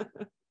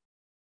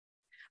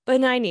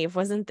Nynaeve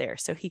wasn't there,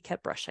 so he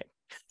kept brushing.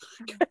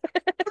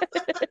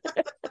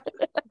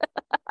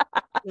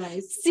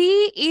 Nice.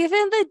 See,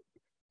 even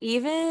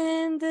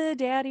the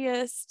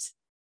daddiest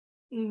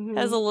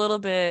has a little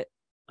bit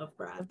of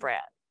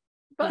Brad.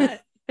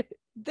 But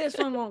this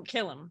one won't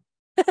kill him.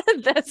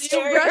 That's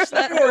true. Brush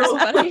that horse,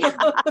 buddy.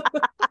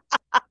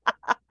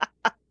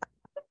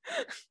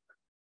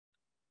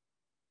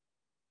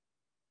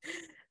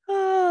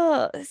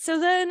 So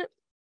then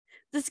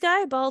this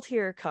guy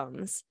Baltier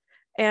comes,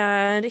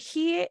 and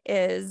he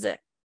is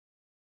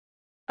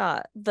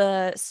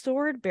the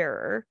sword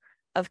bearer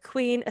of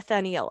Queen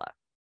Atheniella,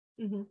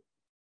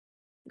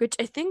 which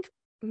I think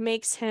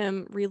makes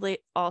him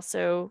related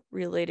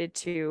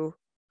to,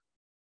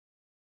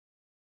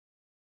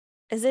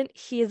 isn't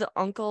he the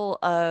uncle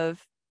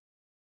of,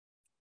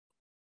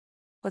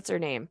 what's her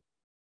name?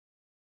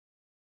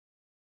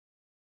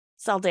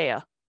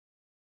 Saldea.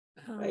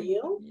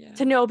 Yeah.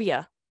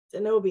 Tenobia.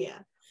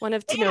 One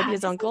of yeah,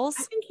 Tenobia's uncles.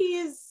 I think he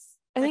is.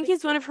 I think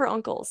he's one of her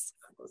uncles.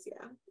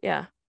 Yeah.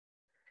 Yeah.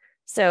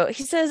 So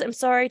he says, "I'm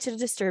sorry to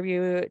disturb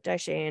you,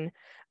 Daishane.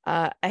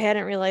 I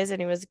hadn't realized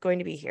anyone was going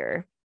to be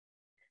here."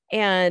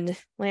 And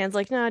Lan's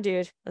like, "Nah,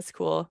 dude, that's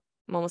cool.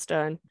 I'm almost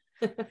done."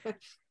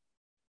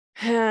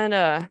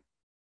 And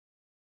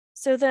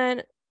so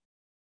then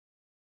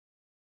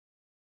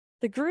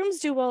the grooms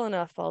do well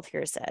enough,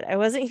 Baltier said. "I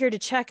wasn't here to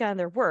check on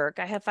their work.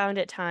 I have found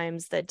at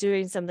times that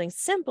doing something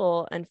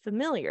simple and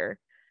familiar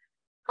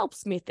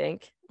helps me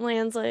think."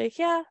 Lan's like,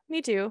 "Yeah,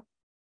 me too."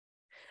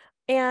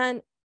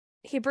 And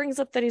he brings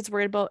up that he's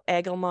worried about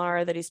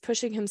Agelmar, that he's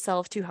pushing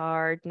himself too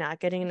hard, not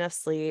getting enough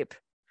sleep.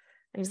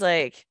 And he's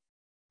like,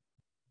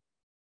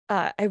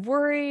 I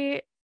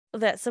worry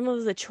that some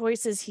of the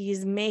choices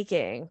he's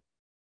making,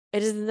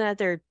 it isn't that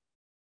they're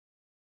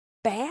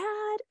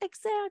bad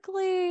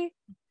exactly,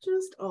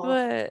 just off,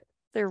 but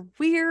they're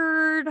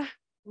weird.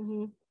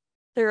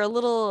 They're a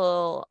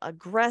little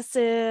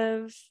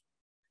aggressive.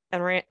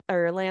 And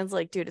Lan's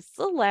like, "Dude, it's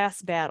the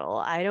last battle.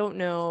 I don't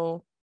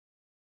know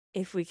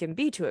if we can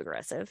be too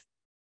aggressive."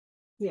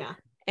 Yeah.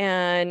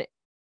 And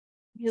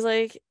he's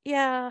like,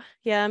 yeah,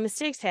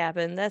 mistakes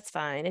happen. That's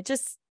fine. It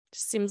just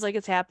seems like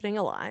it's happening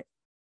a lot.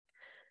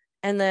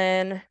 And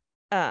then,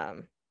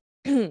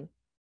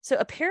 so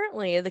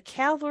apparently the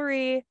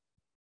cavalry,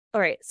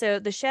 all right, so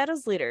the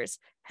Shadows leaders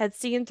had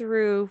seen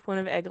through one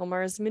of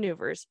Agelmar's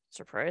maneuvers,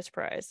 surprise,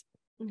 surprise,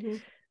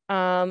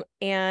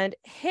 and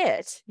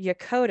hit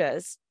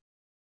Yokata's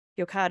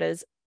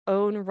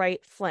own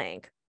right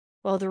flank,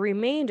 while the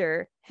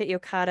remainder hit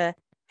Yokata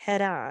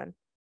head on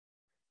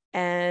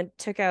and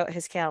took out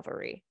his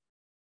cavalry.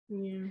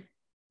 Yeah.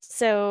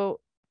 So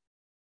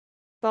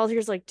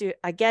Baltier's like, "Dude,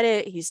 I get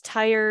it. He's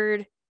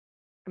tired.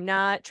 I'm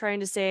not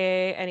trying to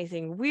say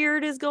anything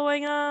weird is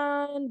going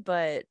on,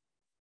 but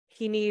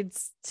he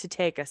needs to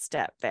take a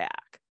step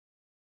back.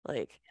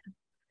 Like,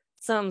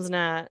 something's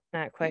not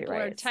quite People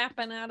right. Are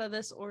tapping out of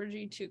this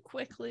orgy too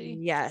quickly."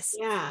 Yes.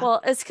 Yeah. Well,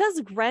 it's because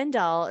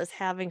Grendel is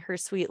having her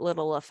sweet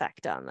little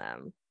effect on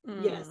them.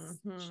 Yes,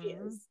 she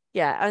is.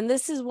 Yeah, and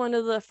this is one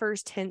of the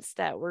first hints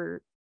that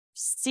we're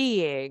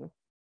seeing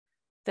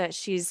that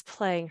she's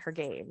playing her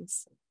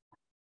games.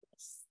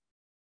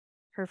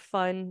 Her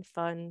fun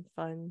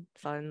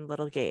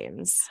little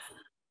games.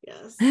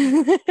 Yes.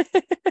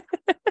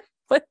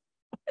 What?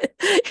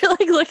 You're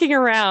like looking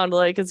around,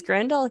 like, is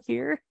Grendel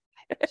here?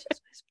 She's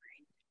whispering.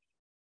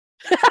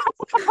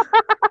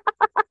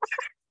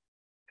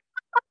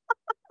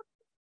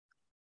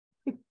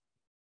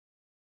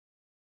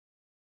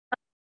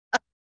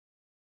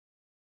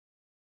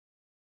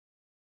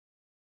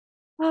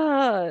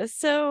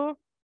 So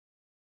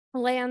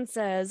Lan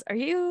says, "Are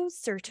you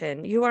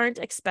certain you aren't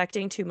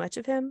expecting too much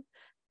of him?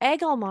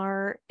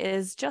 Agelmar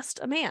is just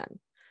a man,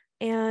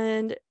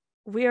 and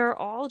we are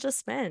all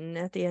just men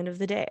at the end of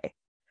the day."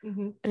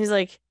 And he's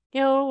like,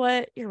 "You know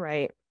what? You're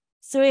right."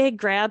 So he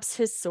grabs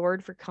his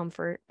sword for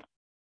comfort.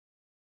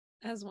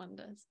 As one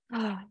does.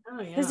 Oh,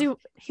 yeah. Because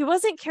he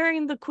wasn't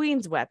carrying the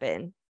queen's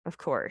weapon, of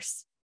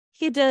course.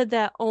 He did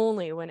that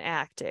only when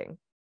acting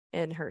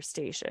in her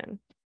station.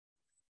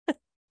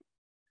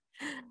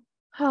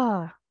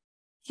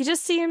 He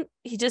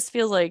just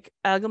feels like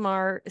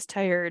Agelmar is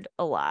tired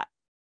a lot.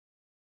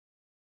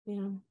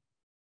 Yeah.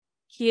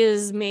 He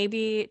is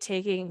maybe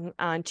taking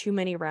on too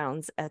many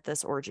rounds at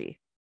this orgy.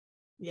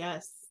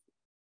 Yes.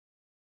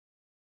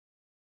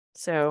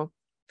 So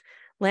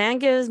Lan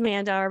gives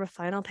Mandar a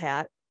final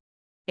pat,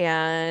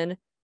 and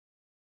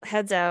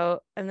heads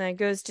out and then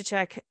goes to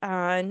check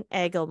on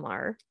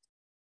Agelmar.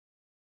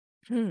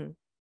 So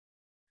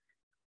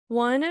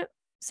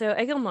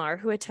Agelmar,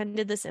 who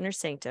attended this inner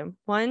sanctum,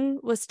 one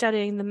was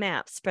studying the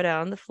map spread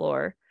out on the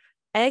floor.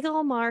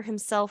 Agelmar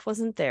himself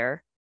wasn't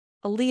there.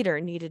 A leader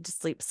needed to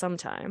sleep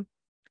sometime.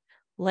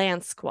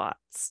 Lan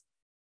squats,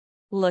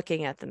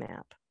 looking at the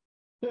map.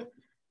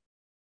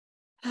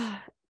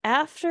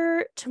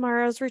 After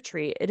tomorrow's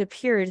retreat, it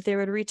appeared they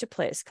would reach a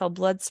place called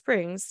Blood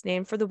Springs,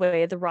 named for the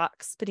way the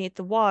rocks beneath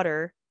the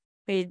water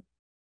made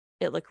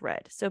it look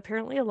red. So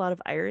apparently a lot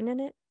of iron in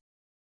it.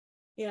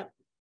 Yeah.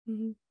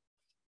 Mm-hmm.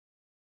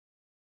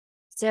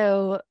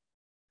 So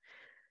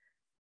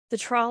the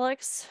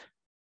Trollocs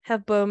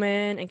have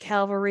bowmen and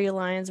cavalry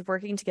lines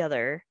working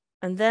together,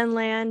 and then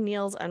Lan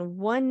kneels on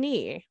one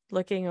knee,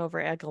 looking over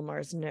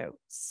Agelmar's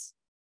notes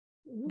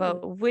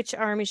about which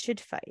army should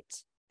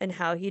fight and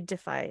how he'd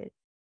defy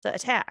the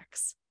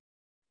attacks.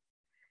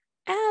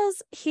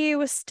 As he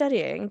was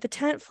studying, the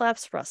tent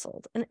flaps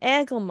rustled, and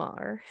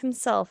Agelmar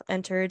himself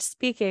entered,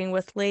 speaking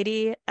with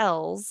Lady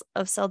Els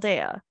of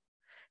Saldea.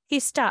 He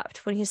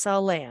stopped when he saw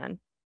Lan.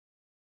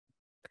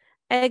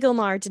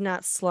 Agelmar did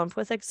not slump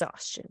with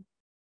exhaustion,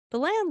 but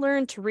Lan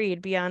learned to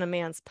read beyond a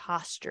man's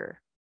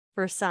posture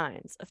for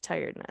signs of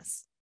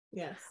tiredness.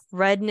 Yes.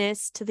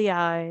 Redness to the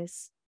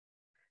eyes,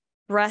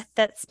 breath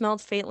that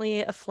smelled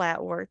faintly of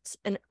flatwort,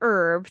 an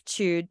herb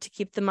chewed to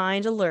keep the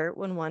mind alert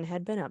when one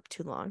had been up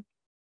too long.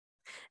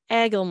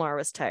 Agelmar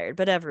was tired,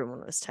 but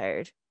everyone was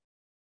tired.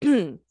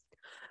 Do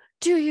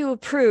you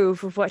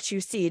approve of what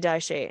you see,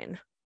 Daishane?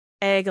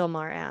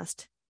 Agelmar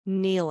asked,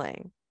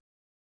 kneeling.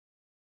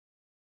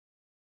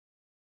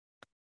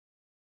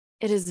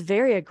 It is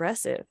very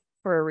aggressive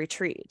for a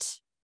retreat.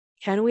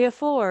 Can we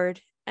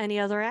afford any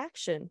other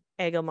action?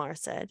 Agelmar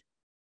said.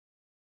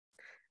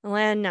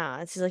 Lan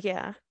nods. He's like,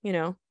 yeah,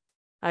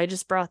 I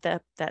just brought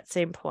that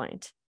same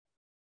point.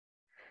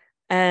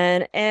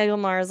 And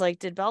Agelmar's like,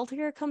 did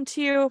Balthier come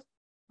to you?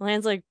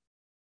 Lan's like,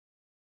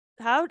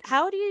 how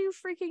do you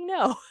freaking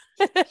know?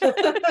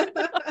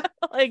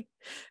 Like,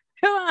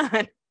 come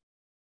on.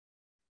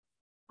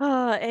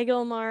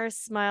 Agelmar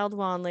smiled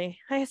wanly.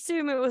 I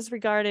assume it was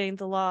regarding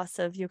the loss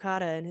of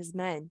Yukata and his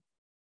men.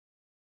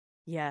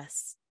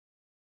 Yes.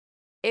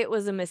 It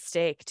was a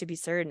mistake, to be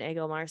certain,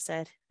 Agelmar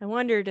said. I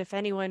wondered if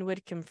anyone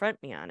would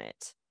confront me on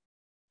it.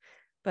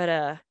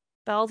 But,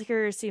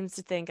 Balthier seems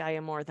to think I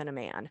am more than a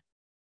man.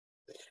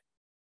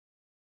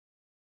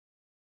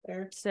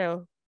 Fair.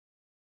 So,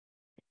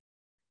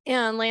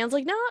 and Lan's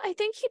like, no, I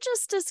think he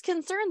just is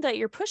concerned that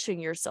you're pushing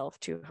yourself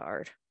too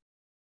hard.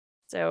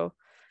 So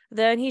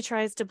then he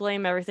tries to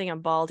blame everything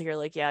on Balthier,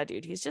 like, yeah,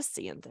 dude, he's just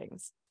seeing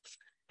things.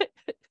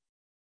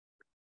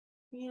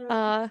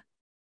 Yeah.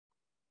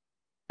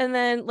 And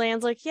then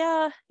Lan's like,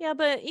 yeah,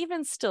 but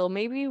even still,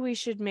 maybe we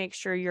should make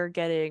sure you're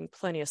getting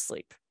plenty of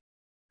sleep.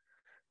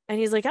 And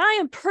he's like, I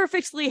am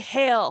perfectly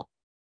hale,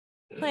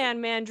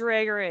 Clan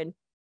Mandragoran.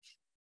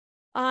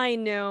 I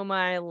know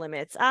my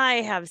limits. I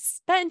have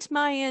spent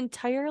my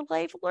entire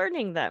life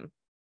learning them.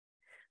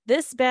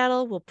 This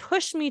battle will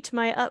push me to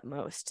my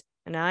utmost,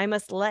 and I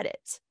must let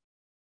it.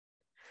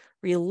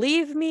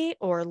 Relieve me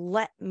or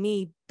let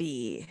me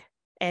be,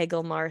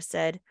 Agelmar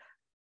said.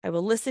 I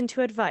will listen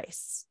to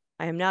advice.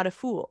 I am not a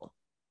fool,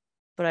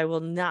 but I will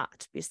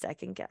not be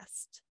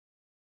second-guessed.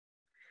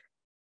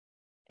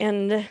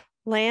 And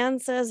Lan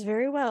says,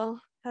 very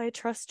well, I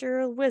trust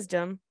your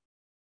wisdom.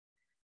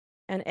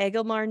 And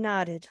Agelmar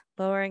nodded,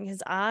 lowering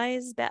his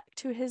eyes back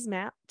to his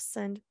maps,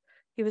 and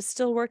he was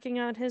still working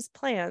on his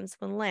plans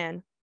when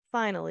Lan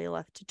finally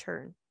left to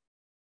turn.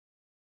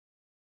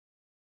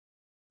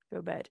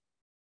 Go bed.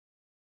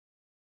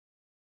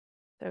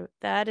 So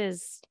that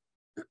is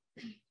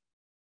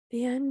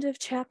the end of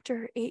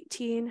chapter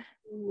 18.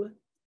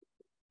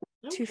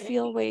 Okay. To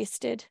feel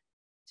wasted.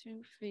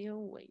 To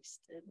feel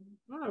wasted.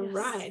 All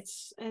right.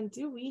 And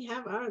do we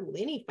have our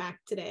Linny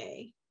fact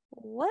today?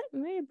 Let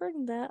me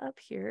bring that up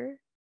here.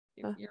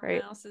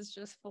 Your mouse is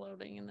just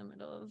floating in the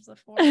middle of the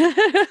forest.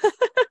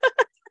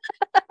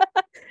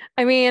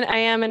 I mean, I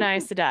am an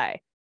Aes Sedai.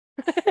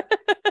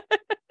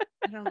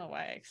 I don't know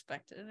why I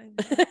expected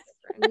it.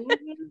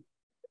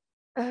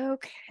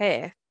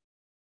 Okay.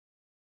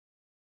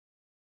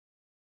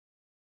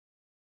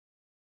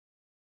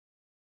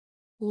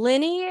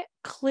 Linny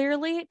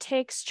clearly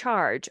takes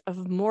charge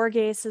of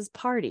Morghase's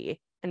party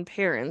in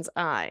Perrin's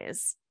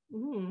eyes.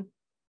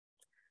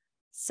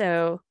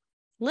 So,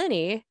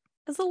 Linny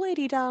is a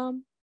lady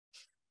dom.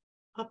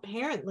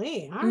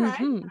 Apparently. All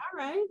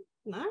right.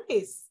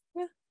 Nice.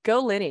 Yeah.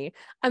 Go Linny.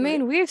 I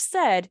mean, we've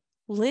said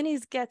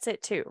Linny's gets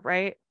it too,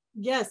 right?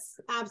 Yes,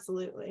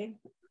 absolutely.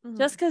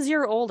 Just because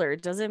you're older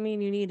doesn't mean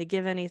you need to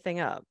give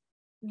anything up.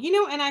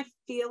 And I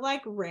feel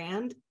like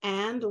Rand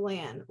and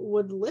Lan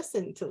would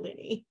listen to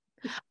Linny.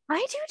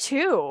 I do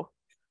too.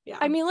 Yeah.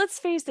 I mean, let's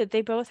face it,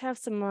 they both have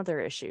some other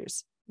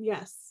issues.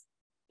 Yes.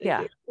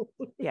 Yeah.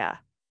 Yeah.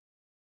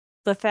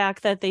 The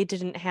fact that they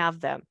didn't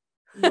have them.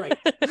 Right.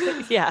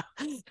 Yeah.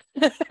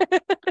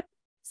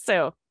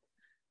 So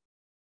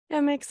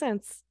that makes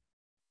sense.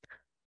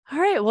 All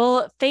right.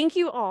 Well, thank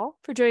you all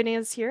for joining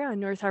us here on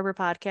North Harbor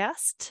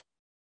Podcast,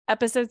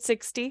 episode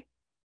 60.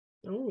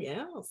 Oh,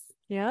 yes.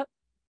 Yep.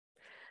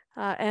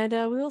 And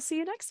we will see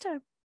you next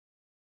time.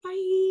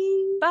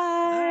 Bye.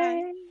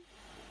 Bye.